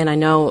about, and I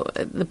know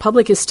the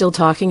public is still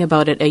talking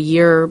about it a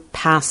year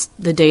past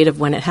the date of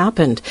when it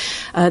happened.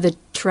 The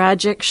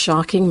tragic,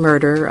 shocking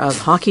murder of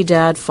hockey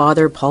dad,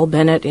 father Paul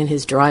Bennett in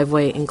his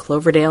driveway in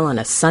Cloverdale on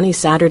a sunny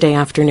Saturday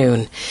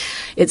afternoon.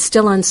 It's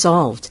still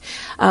unsolved.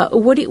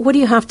 What do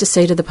you have to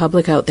say to the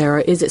public out there?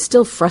 Is it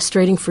still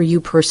frustrating for you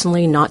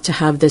personally not to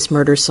have this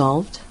murder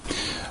solved?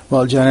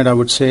 Well, Janet, I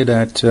would say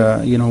that,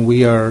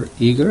 we are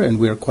eager and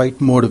we are quite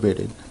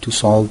motivated to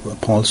solve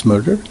Paul's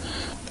murder.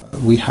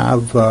 We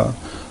have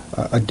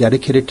a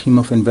dedicated team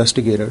of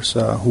investigators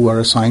who are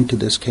assigned to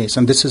this case,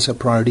 and this is a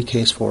priority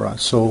case for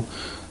us.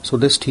 So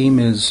this team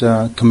is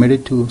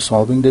committed to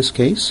solving this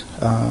case.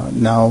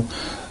 Now,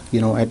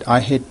 at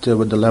IHIT,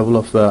 with the level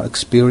of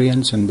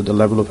experience and with the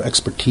level of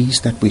expertise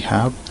that we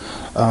have,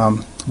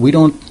 we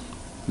don't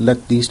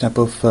let these type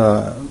of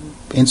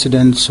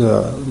incidents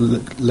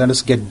let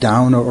us get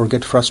down or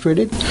get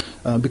frustrated.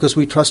 Because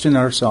we trust in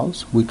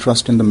ourselves, we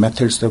trust in the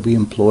methods that we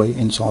employ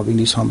in solving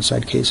these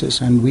homicide cases,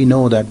 and we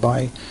know that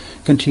by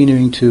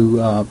continuing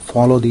to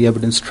follow the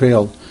evidence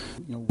trail,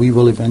 we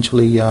will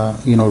eventually,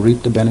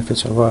 reap the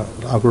benefits of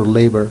our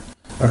labor,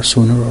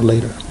 sooner or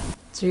later.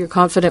 So you're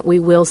confident we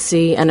will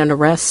see an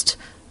arrest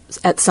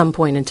at some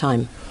point in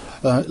time?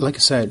 Like I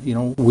said,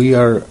 we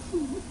are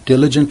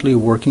diligently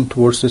working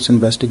towards this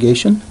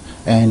investigation.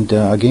 And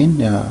again,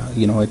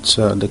 it's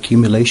the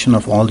accumulation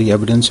of all the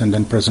evidence and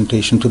then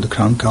presentation to the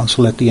Crown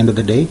Counsel at the end of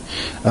the day.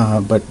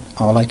 But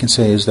all I can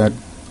say is that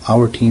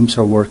our teams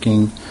are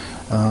working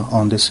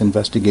on this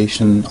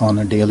investigation on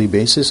a daily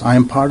basis. I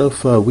am part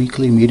of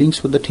weekly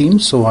meetings with the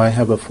teams, so I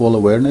have a full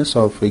awareness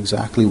of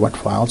exactly what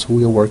files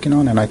we are working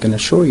on, and I can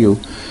assure you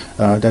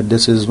that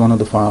this is one of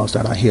the files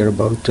that I hear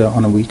about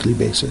on a weekly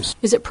basis.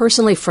 Is it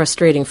personally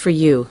frustrating for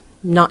you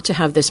not to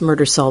have this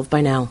murder solved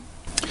by now?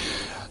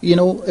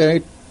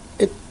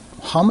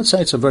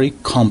 Homicides are very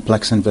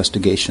complex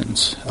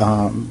investigations.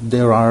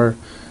 There are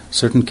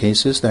certain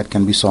cases that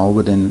can be solved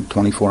within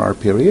 24-hour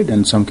period,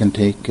 and some can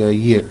take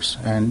years.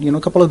 And,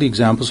 a couple of the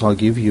examples I'll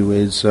give you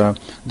is the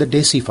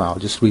Dacey file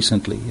just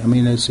recently.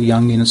 It's a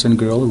young innocent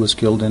girl who was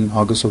killed in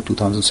August of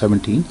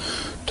 2017.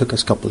 Took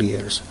us a couple of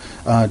years.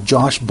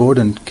 Josh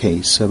Borden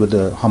case with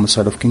the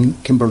homicide of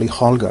Kimberly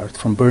Hallgarth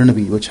from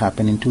Burnaby, which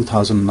happened in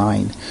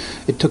 2009.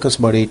 It took us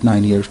about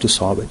 8-9 years to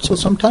solve it. So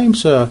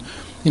sometimes,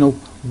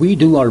 we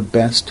do our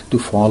best to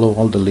follow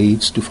all the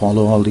leads, to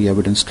follow all the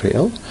evidence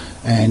trail,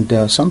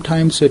 and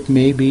sometimes it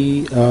may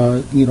be,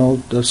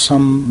 there's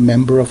some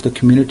member of the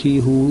community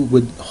who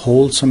would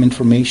hold some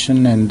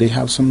information and they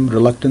have some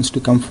reluctance to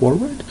come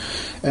forward.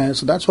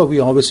 So that's why we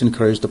always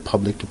encourage the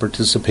public to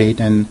participate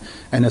and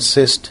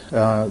assist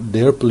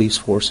their police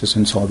forces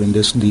in solving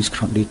these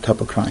type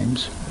of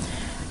crimes.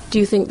 Do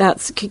you think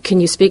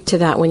can you speak to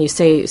that when you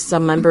say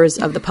some members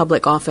of the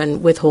public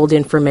often withhold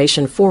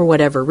information for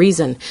whatever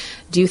reason?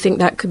 Do you think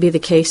that could be the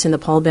case in the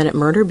Paul Bennett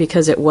murder?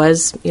 Because it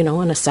was,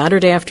 on a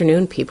Saturday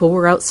afternoon, people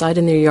were outside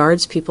in their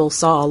yards, people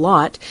saw a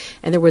lot,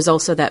 and there was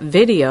also that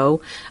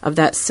video of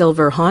that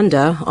silver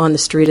Honda on the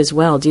street as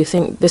well. Do you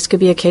think this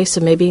could be a case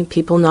of maybe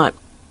people not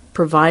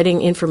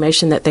providing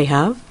information that they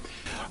have?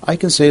 I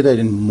can say that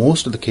in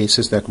most of the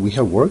cases that we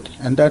have worked,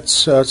 and that's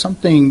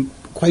something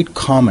quite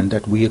common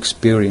that we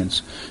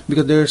experience,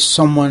 because there's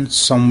someone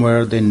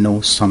somewhere, they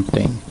know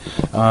something.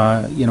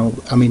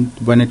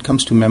 When it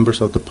comes to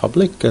members of the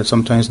public,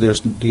 sometimes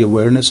the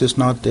awareness is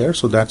not there,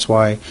 so that's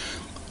why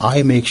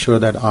I make sure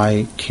that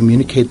I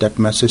communicate that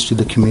message to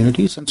the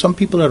communities. And some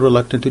people are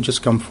reluctant to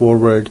just come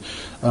forward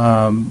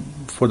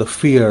for the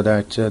fear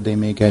that they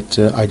may get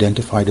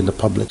identified in the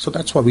public. So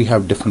that's why we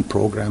have different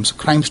programs.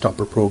 Crime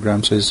Stopper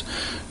programs is,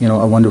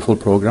 a wonderful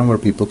program where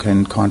people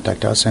can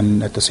contact us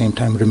and at the same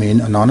time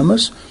remain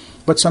anonymous.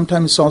 But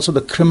sometimes it's also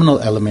the criminal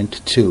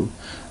element too.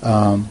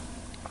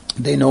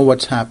 They know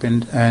what's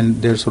happened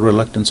and there's a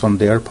reluctance on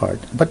their part.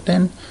 But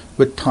then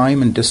with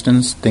time and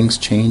distance, things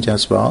change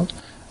as well.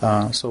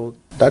 So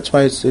that's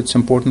why it's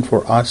important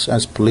for us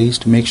as police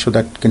to make sure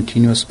that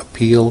continuous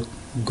appeal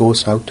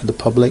goes out to the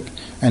public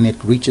and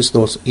it reaches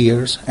those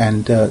ears,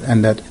 and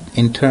that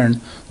in turn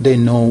they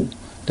know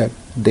that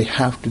they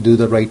have to do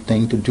the right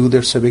thing, to do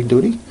their civic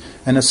duty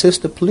and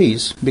assist the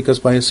police, because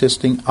by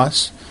assisting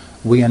us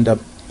we end up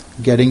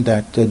getting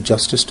that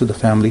justice to the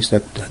families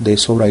that they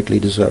so rightly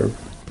deserve.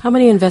 How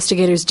many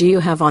investigators do you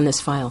have on this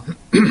file?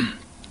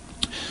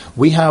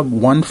 We have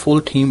one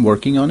full team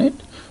working on it,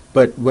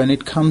 but when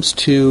it comes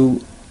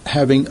to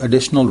having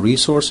additional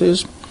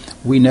resources,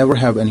 we never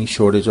have any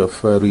shortage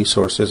of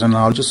resources. And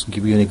I'll just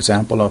give you an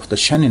example of the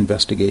Shen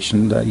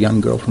investigation, the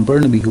young girl from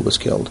Burnaby who was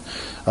killed.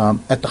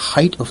 At the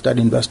height of that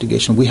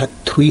investigation, we had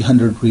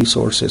 300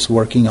 resources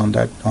working on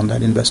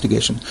that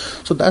investigation.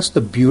 So that's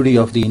the beauty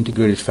of the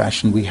integrated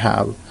fashion we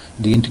have,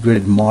 the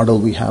integrated model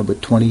we have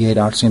with 28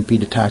 RCMP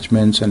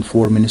detachments and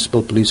 4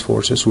 municipal police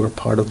forces who are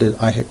part of the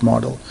IHIT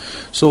model.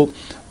 So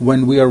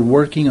when we are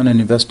working on an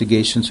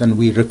investigations and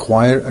we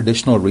require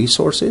additional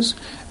resources,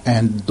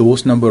 and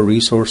those number of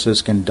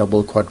resources can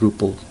double,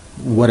 quadruple,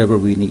 whatever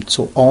we need.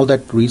 So all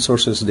that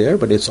resources there,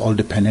 but it's all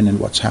dependent on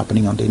what's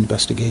happening on the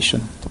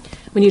investigation.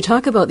 When you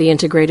talk about the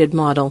integrated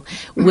model,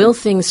 will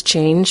things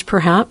change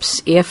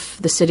perhaps if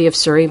the City of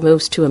Surrey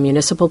moves to a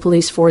municipal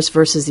police force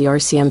versus the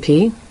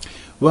RCMP?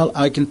 Well,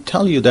 I can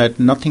tell you that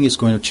nothing is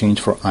going to change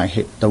for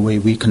IHIT, the way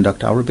we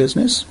conduct our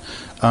business.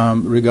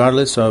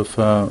 Regardless of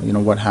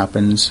what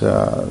happens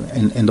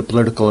in the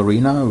political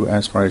arena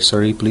as far as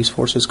Surrey Police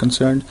Force is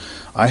concerned,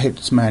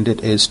 IHIT's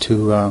mandate is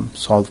to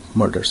solve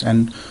murders,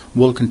 and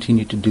we'll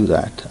continue to do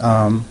that.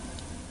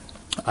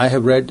 I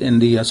have read in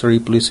the Surrey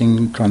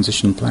Policing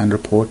Transition Plan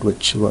report,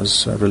 which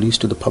was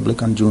released to the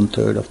public on June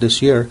 3rd of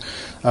this year,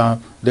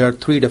 there are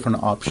 3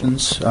 different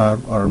options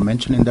are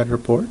mentioned in that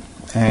report.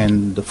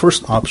 And the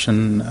first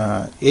option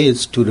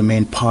is to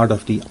remain part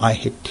of the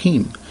IHIT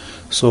team.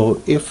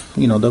 So if,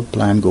 the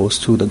plan goes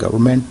through the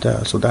government,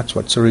 so that's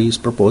what Surrey is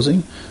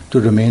proposing,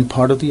 to remain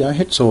part of the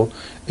IHIT. So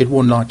it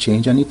will not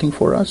change anything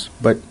for us.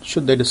 But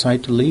should they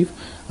decide to leave,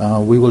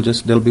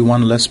 there'll be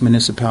one less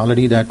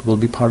municipality that will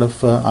be part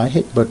of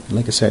IHIT. But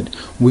like I said,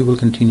 we will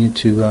continue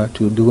to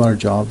do our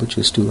job, which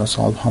is to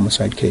solve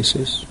homicide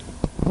cases.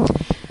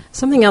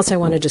 Something else I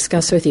want to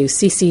discuss with you,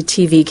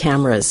 CCTV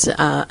cameras.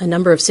 A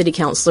number of city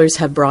councillors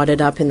have brought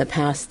it up in the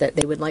past that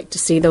they would like to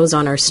see those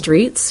on our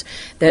streets,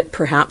 that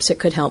perhaps it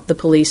could help the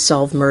police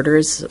solve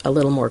murders a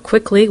little more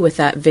quickly with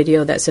that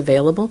video that's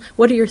available.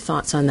 What are your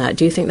thoughts on that?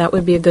 Do you think that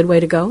would be a good way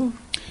to go?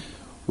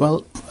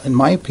 Well, in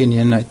my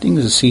opinion, I think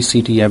the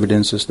CCTV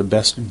evidence is the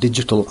best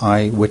digital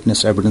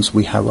eyewitness evidence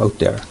we have out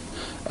there.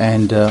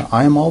 And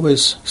I am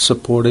always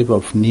supportive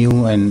of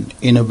new and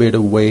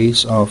innovative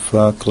ways of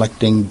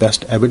collecting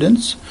best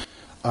evidence.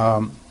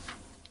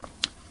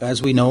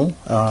 As we know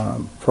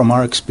from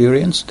our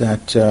experience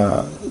that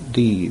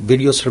the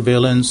video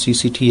surveillance,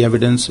 CCTV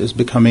evidence is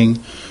becoming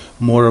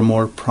more and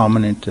more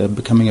prominent,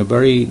 becoming a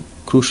very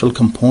crucial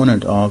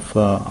component of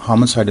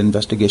homicide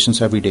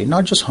investigations every day.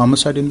 Not just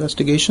homicide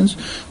investigations,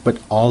 but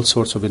all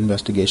sorts of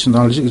investigations.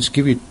 I'll just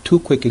give you 2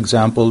 quick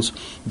examples.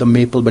 The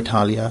Maple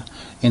Battaglia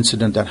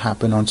incident that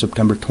happened on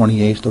September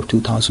 28th of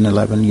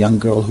 2011, young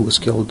girl who was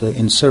killed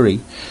in Surrey.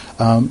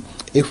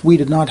 If we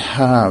did not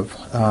have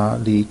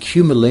the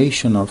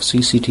accumulation of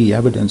CCTV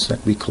evidence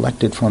that we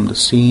collected from the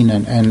scene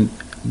and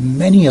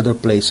many other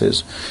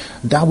places,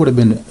 that would have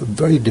been a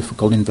very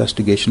difficult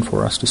investigation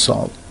for us to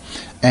solve.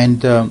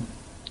 And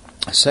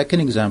Second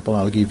example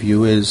I'll give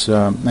you is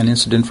an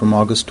incident from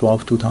August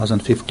 12,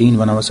 2015,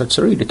 when I was at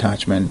Surrey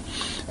Detachment.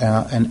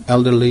 An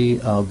elderly,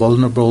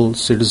 vulnerable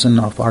citizen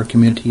of our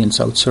community in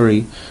South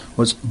Surrey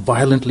was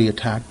violently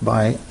attacked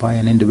by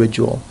an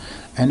individual.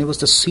 And it was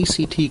the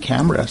CCT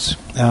cameras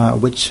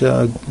which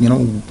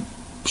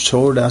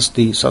showed us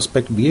the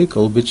suspect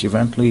vehicle, which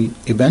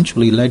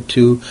eventually led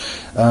to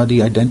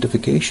the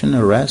identification,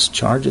 arrest,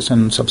 charges,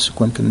 and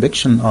subsequent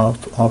conviction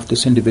of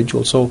this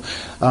individual. So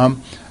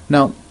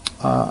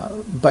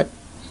but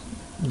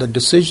the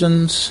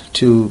decisions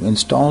to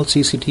install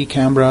CCT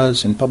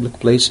cameras in public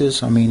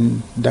places, I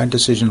mean, that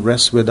decision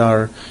rests with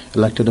our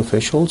elected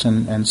officials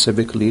and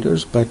civic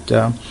leaders, but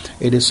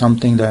it is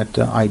something that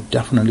I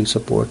definitely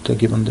support,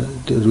 given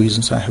the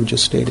reasons I have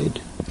just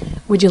stated.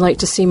 Would you like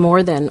to see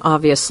more then,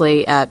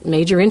 obviously, at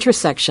major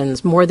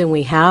intersections, more than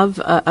we have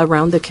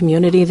around the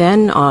community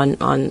then,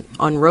 on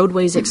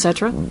roadways,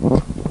 etc.?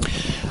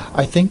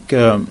 I think,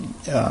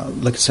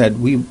 like I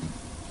said, we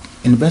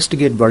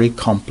investigate very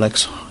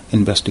complex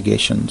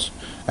investigations,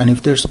 and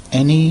if there's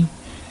any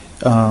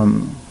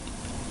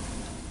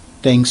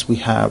things we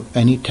have,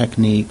 any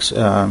techniques,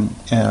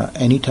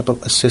 any type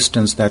of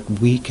assistance that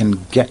we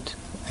can get,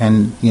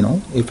 and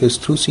if it's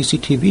through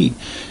CCTV,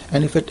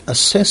 and if it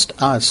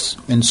assists us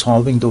in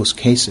solving those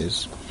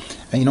cases,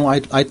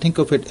 I think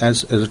of it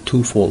as a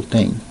twofold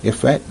thing.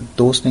 If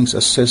those things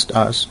assist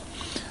us,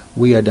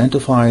 we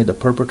identify the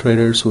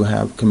perpetrators who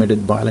have committed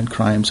violent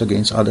crimes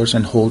against others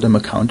and hold them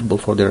accountable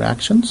for their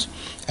actions.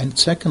 And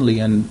secondly,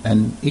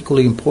 and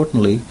equally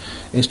importantly,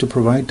 is to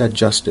provide that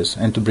justice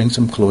and to bring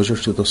some closure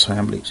to those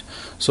families.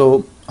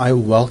 So I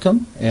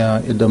welcome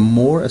the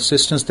more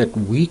assistance that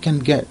we can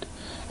get,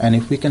 and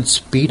if we can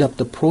speed up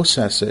the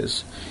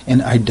processes in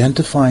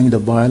identifying the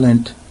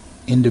violent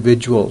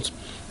individuals,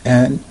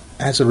 and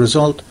as a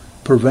result,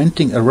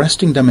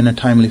 arresting them in a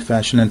timely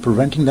fashion and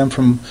preventing them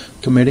from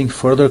committing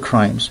further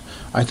crimes,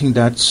 I think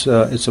it's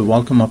a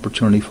welcome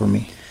opportunity for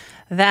me.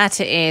 That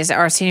is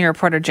our senior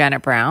reporter,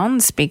 Janet Brown,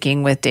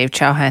 speaking with Dave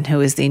Chauhan,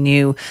 who is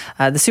the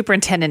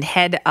superintendent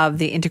head of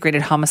the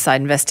Integrated Homicide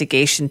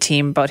Investigation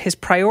Team, about his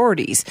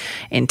priorities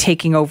in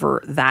taking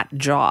over that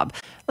job.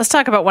 Let's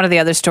talk about one of the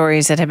other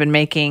stories that have been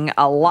making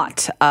a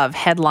lot of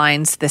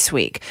headlines this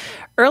week.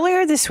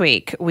 Earlier this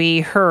week,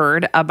 we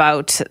heard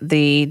about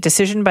the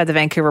decision by the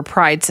Vancouver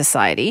Pride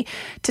Society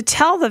to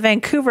tell the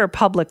Vancouver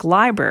Public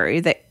Library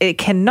that it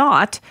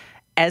cannot,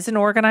 as an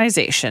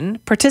organization,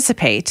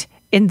 participate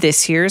in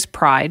this year's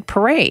Pride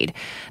Parade.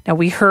 Now,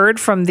 we heard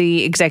from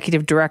the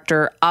executive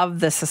director of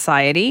the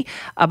society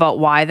about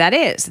why that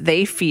is.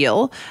 They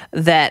feel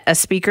that a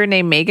speaker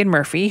named Megan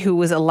Murphy, who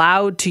was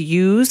allowed to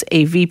use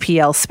a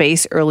VPL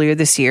space earlier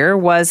this year,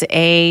 was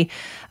a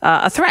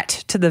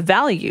threat to the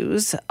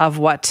values of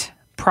what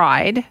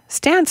Pride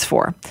stands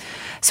for.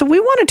 So we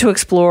wanted to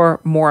explore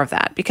more of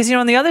that because,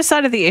 on the other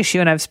side of the issue,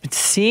 and I've been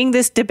seeing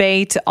this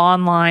debate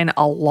online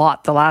a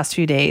lot the last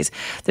few days,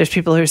 there's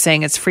people who are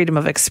saying it's freedom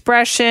of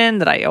expression,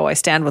 that I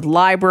stand with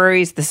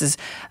libraries. This is,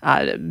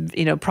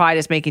 Pride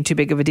is making too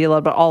big of a deal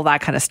about all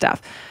that kind of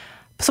stuff.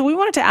 So we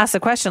wanted to ask the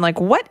question,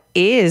 what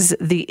is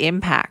the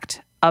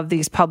impact of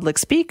these public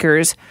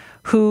speakers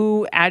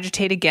who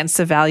agitate against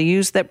the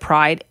values that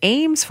Pride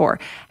aims for?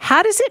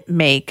 How does it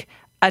make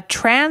a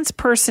trans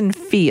person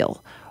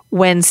feel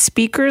when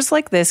speakers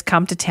like this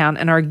come to town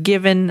and are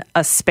given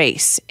a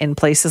space in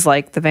places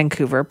like the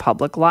Vancouver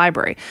Public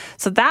Library?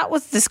 So that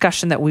was the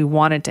discussion that we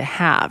wanted to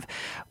have.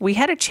 We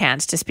had a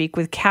chance to speak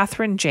with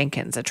Catherine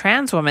Jenkins, a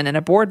trans woman and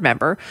a board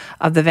member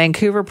of the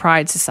Vancouver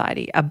Pride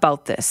Society,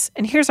 about this.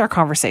 And here's our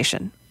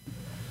conversation.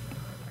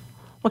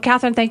 Well,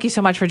 Catherine, thank you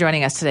so much for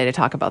joining us today to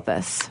talk about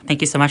this.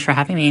 Thank you so much for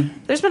having me.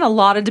 There's been a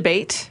lot of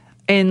debate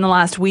in the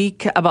last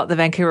week about the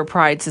Vancouver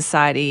Pride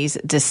Society's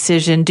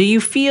decision. Do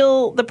you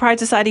feel the Pride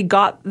Society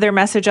got their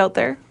message out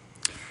there?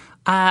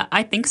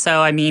 I think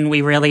so. I mean,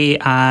 we really,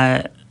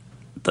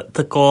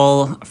 the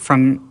goal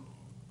from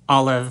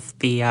all of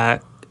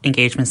the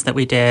engagements that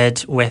we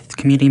did with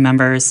community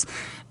members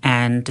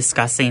and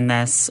discussing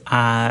this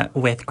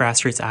with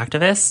grassroots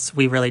activists,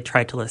 we really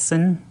tried to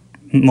listen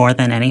more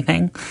than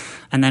anything.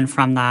 And then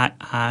from that,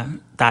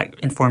 that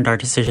informed our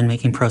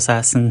decision-making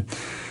process, and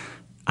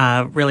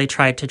really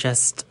tried to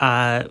just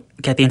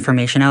get the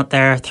information out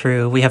there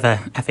through, we have a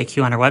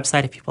FAQ on our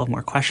website if people have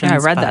more questions. Yeah,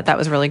 I read that. That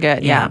was really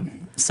good. Yeah.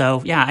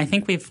 So, I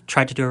think we've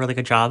tried to do a really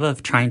good job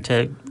of trying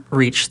to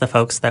reach the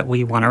folks that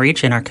we want to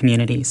reach in our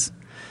communities.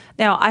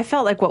 Now, I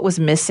felt like what was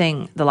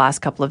missing the last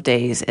couple of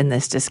days in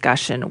this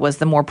discussion was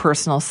the more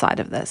personal side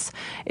of this,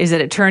 is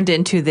that it turned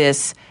into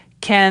this,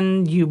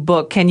 can you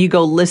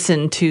go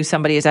listen to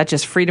somebody? Is that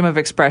just freedom of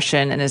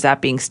expression, and is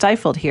that being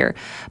stifled here?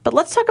 But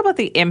let's talk about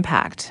the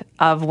impact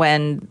of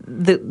when,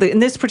 in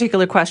this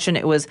particular question,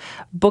 it was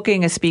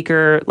booking a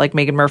speaker like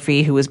Megan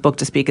Murphy, who was booked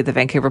to speak at the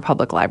Vancouver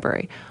Public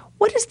Library.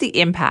 What is the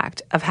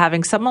impact of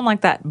having someone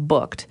like that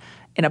booked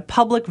in a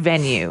public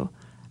venue?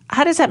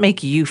 How does that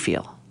make you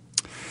feel?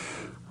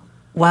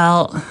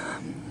 Well,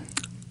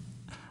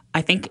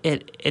 I think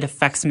it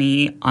affects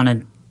me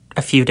on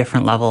a few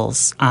different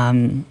levels.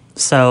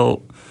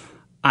 So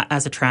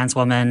as a trans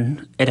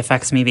woman, it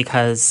affects me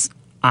because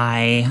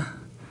I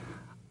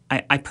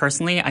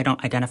personally, I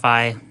don't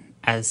identify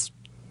as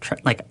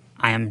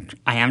I am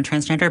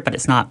transgender, but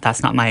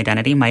that's not my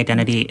identity. My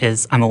identity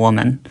is I'm a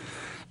woman,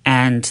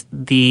 and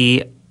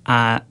a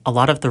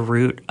lot of the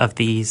root of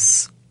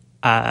these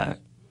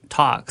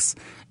talks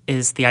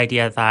is the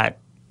idea that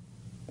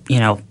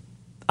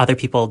other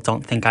people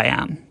don't think I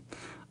am.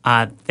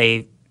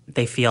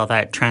 They feel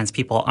that trans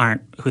people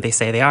aren't who they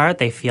say they are.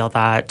 They feel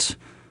that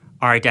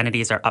our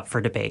identities are up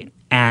for debate.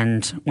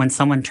 And when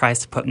someone tries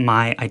to put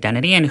my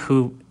identity and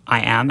who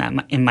I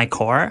am in my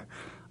core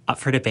up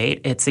for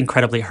debate, it's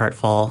incredibly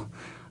hurtful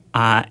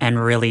and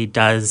really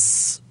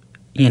does,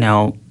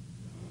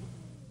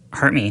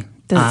 hurt me.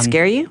 Does it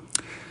scare you?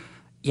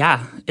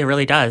 Yeah, it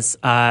really does.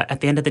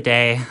 At the end of the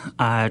day,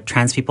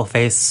 trans people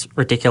face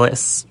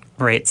ridiculous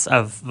rates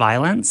of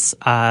violence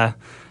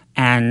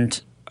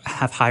and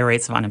have high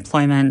rates of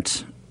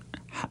unemployment,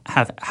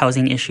 have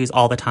housing issues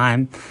all the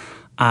time.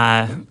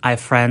 I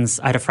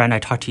had a friend I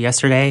talked to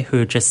yesterday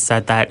who just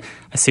said that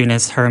as soon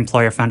as her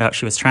employer found out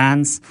she was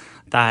trans,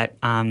 that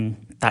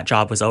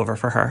job was over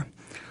for her.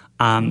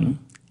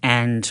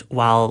 And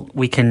while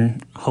we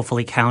can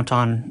hopefully count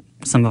on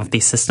some of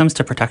these systems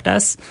to protect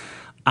us,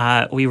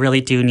 we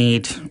really do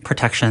need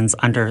protections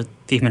under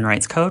the Human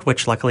Rights Code,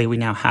 which luckily we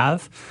now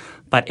have.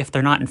 But if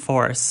they're not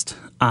enforced,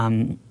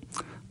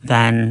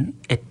 then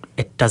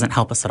it doesn't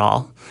help us at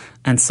all.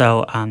 And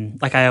so,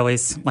 like I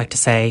always like to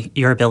say,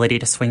 your ability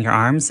to swing your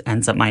arms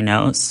ends at my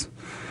nose.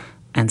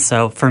 And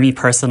so for me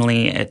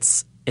personally,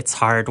 it's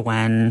hard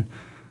when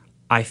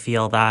I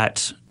feel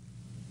that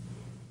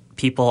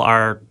people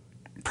are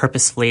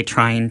purposefully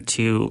trying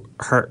to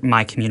hurt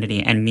my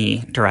community and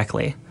me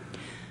directly.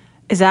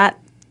 Is that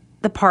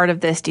the part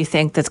of this, do you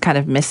think, that's kind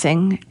of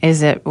missing?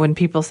 Is it when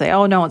people say,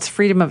 oh, no, it's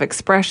freedom of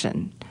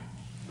expression?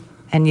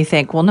 And you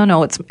think, well,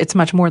 no, it's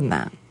much more than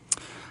that.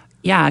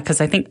 Yeah, because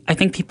I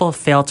think people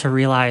fail to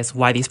realize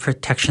why these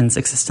protections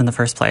exist in the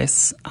first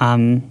place.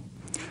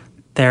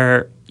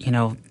 The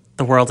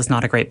world is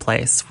not a great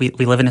place. We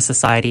live in a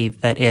society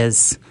that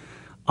is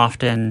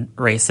often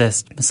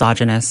racist,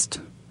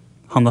 misogynist,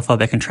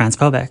 homophobic, and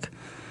transphobic.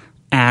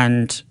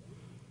 And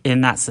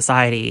in that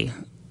society,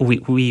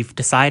 we've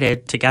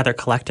decided together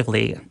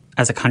collectively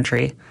as a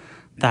country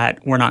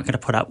that we're not going to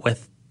put up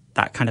with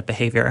that kind of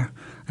behavior.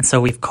 And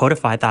so we've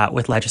codified that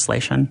with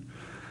legislation,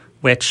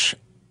 which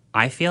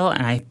I feel,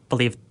 and I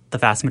believe the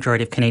vast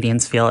majority of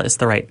Canadians feel, is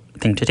the right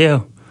thing to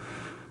do.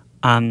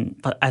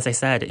 But as I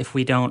said, if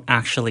we don't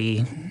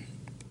actually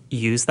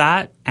use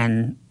that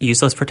and use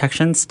those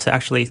protections to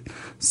actually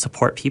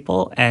support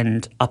people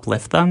and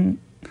uplift them,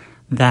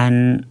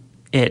 then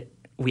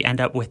we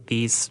end up with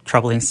these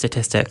troubling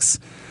statistics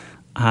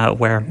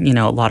where,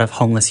 a lot of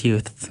homeless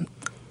youth,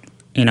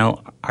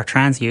 are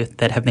trans youth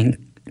that have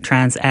been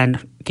trans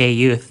and gay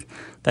youth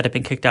that have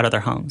been kicked out of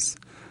their homes.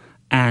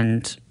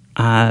 And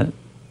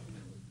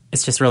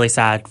it's just really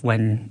sad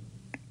when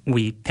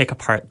we pick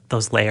apart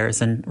those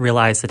layers and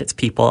realize that it's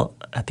people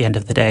at the end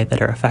of the day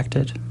that are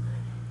affected.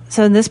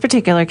 So in this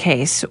particular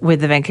case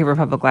with the Vancouver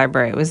Public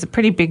Library, it was a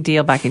pretty big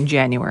deal back in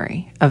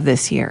January of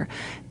this year.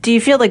 Do you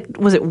feel like,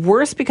 was it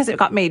worse because it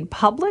got made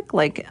public?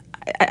 Like,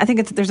 I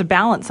think there's a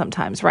balance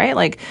sometimes, right?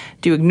 Like,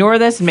 do you ignore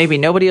this and maybe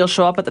nobody will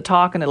show up at the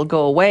talk and it'll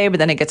go away, but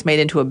then it gets made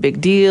into a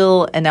big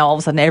deal and now all of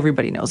a sudden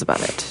everybody knows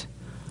about it?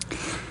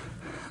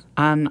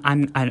 I'm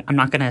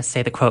not going to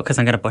say the quote because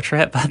I'm going to butcher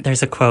it, but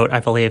there's a quote,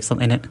 I believe,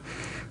 something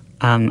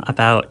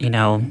about,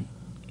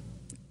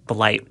 the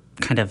light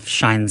kind of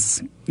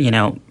shines,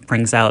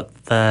 brings out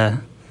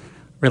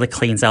really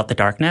cleans out the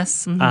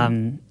darkness.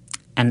 Mm-hmm.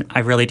 And I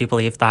really do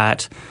believe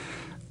that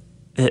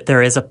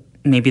there is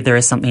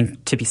something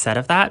to be said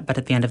of that. But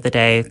at the end of the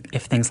day,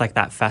 if things like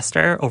that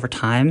fester over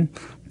time,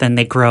 then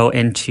they grow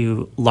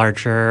into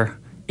larger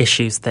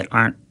issues that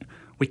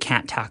we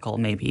can't tackle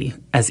maybe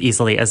as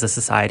easily as a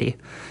society.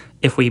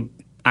 If we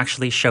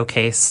actually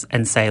showcase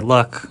and say,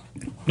 look,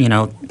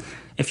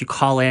 if you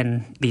call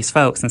in these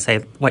folks and say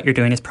what you're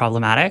doing is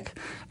problematic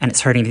and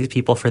it's hurting these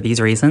people for these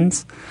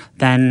reasons,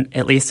 then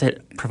at least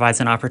it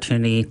provides an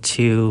opportunity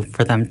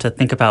for them to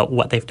think about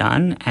what they've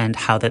done and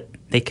how that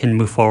they can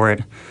move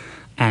forward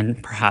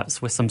and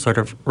perhaps with some sort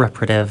of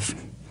reparative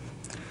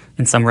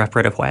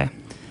way.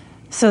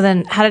 So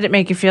then how did it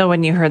make you feel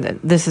when you heard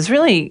that this is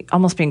really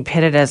almost being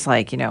pitted as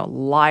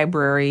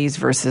libraries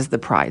versus the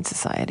Pride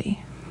Society?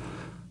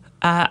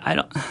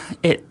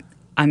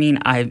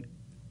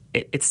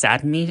 It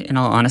saddened me, in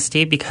all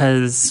honesty,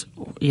 because,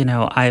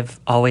 I've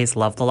always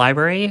loved the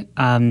library.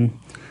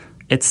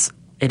 It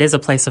is a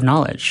place of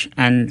knowledge,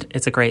 and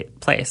it's a great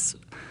place.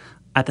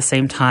 At the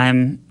same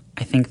time,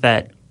 I think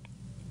that,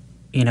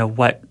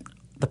 what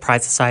the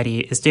Pride Society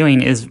is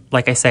doing is,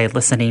 like I say,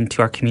 listening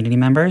to our community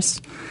members.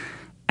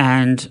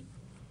 And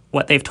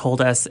what they've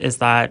told us is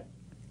that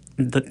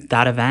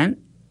that event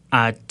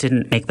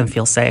didn't make them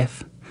feel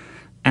safe.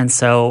 And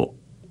so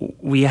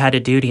we had a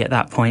duty at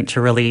that point to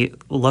really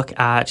look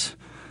at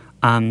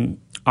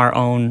our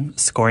own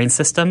scoring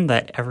system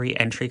that every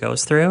entry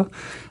goes through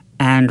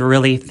and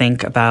really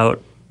think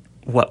about,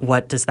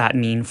 what does that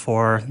mean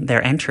for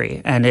their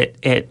entry? And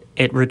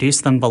it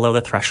reduced them below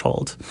the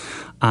threshold.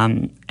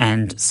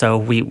 And so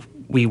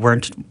we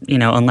weren't,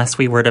 unless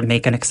we were to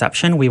make an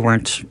exception, we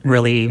weren't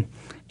really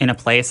in a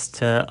place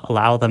to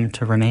allow them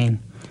to remain.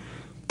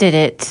 Did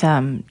it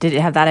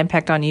have that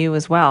impact on you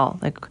as well?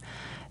 Like,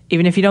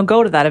 even if you don't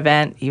go to that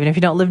event, even if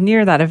you don't live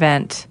near that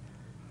event,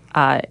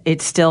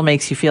 it still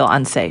makes you feel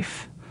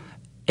unsafe.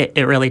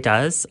 It really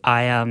does.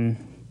 I'll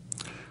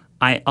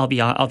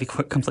be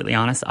completely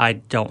honest. I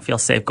don't feel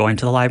safe going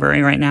to the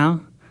library right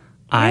now.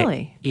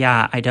 Really?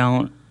 I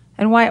don't.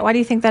 And why do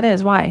you think that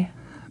is? Why?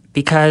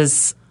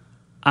 Because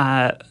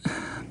at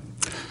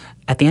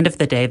the end of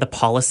the day, the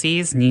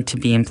policies need to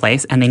be in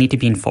place and they need to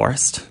be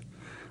enforced.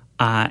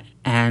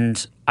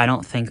 And I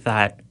don't think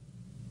that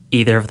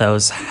either of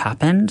those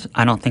happened.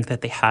 I don't think that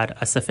they had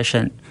a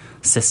sufficient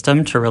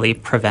system to really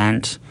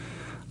prevent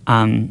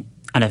an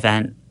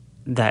event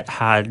that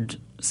had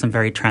some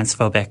very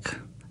transphobic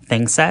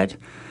things said,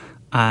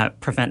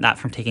 prevent that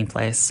from taking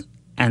place.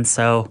 And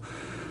so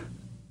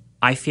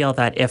I feel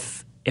that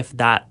if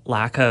that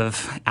lack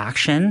of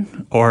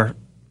action or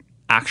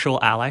actual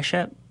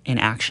allyship in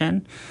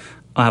action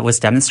was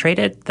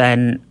demonstrated,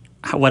 then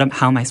how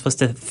am I supposed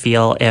to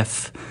feel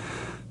if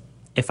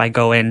I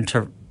go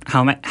into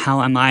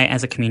how am I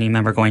as a community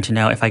member going to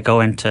know if I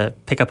go in to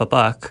pick up a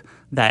book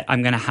that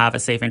I'm going to have a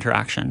safe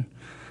interaction?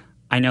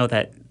 I know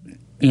that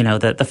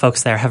that the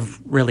folks there have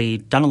really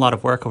done a lot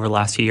of work over the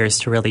last few years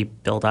to really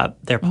build up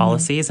their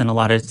policies in a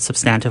lot of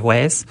substantive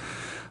ways,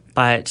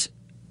 but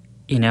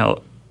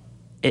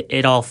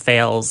it all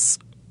fails.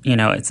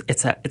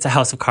 It's a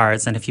house of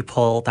cards, and if you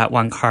pull that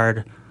one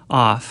card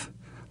off,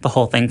 the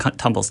whole thing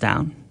tumbles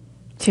down.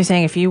 So you're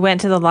saying if you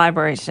went to the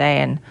library today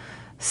and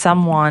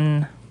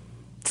someone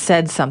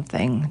said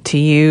something to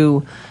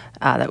you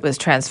that was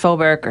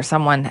transphobic, or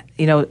someone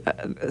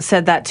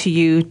said that to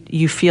you,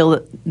 you feel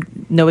that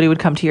nobody would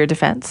come to your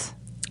defense?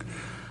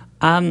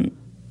 I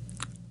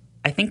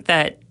think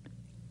that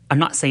I'm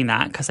not saying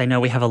that because I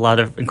know we have a lot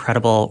of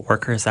incredible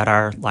workers at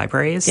our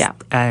libraries,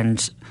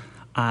 and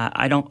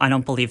I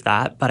don't believe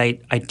that, but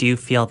I do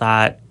feel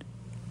that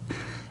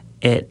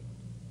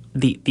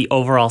the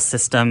overall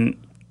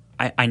system.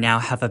 I now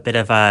have a bit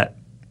of an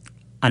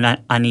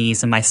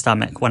unease in my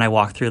stomach when I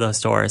walk through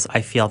those doors.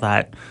 I feel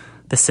that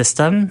the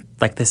system,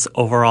 like this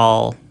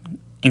overall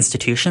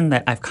institution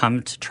that I've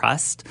come to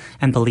trust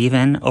and believe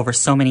in over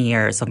so many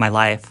years of my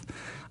life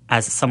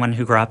as someone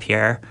who grew up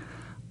here,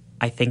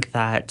 I think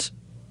that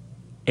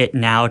it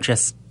now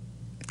just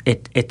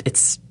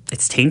it's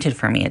tainted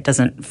for me. It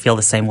doesn't feel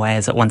the same way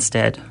as it once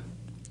did.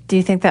 Do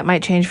you think that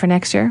might change for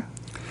next year?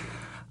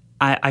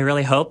 I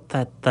really hope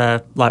that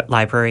the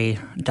library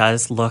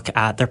does look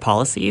at their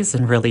policies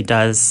and really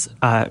does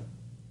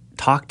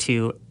talk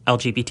to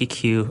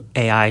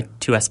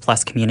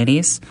LGBTQAI2S+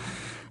 communities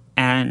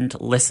and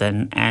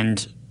listen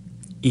and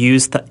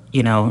use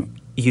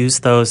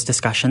those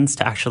discussions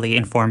to actually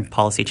inform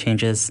policy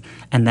changes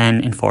and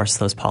then enforce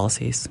those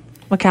policies.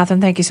 Well, Catherine,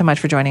 thank you so much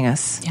for joining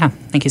us. Yeah,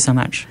 thank you so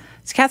much.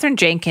 It's Catherine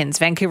Jenkins,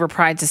 Vancouver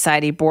Pride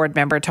Society board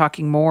member,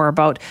 talking more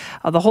about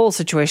the whole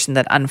situation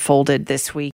that unfolded this week.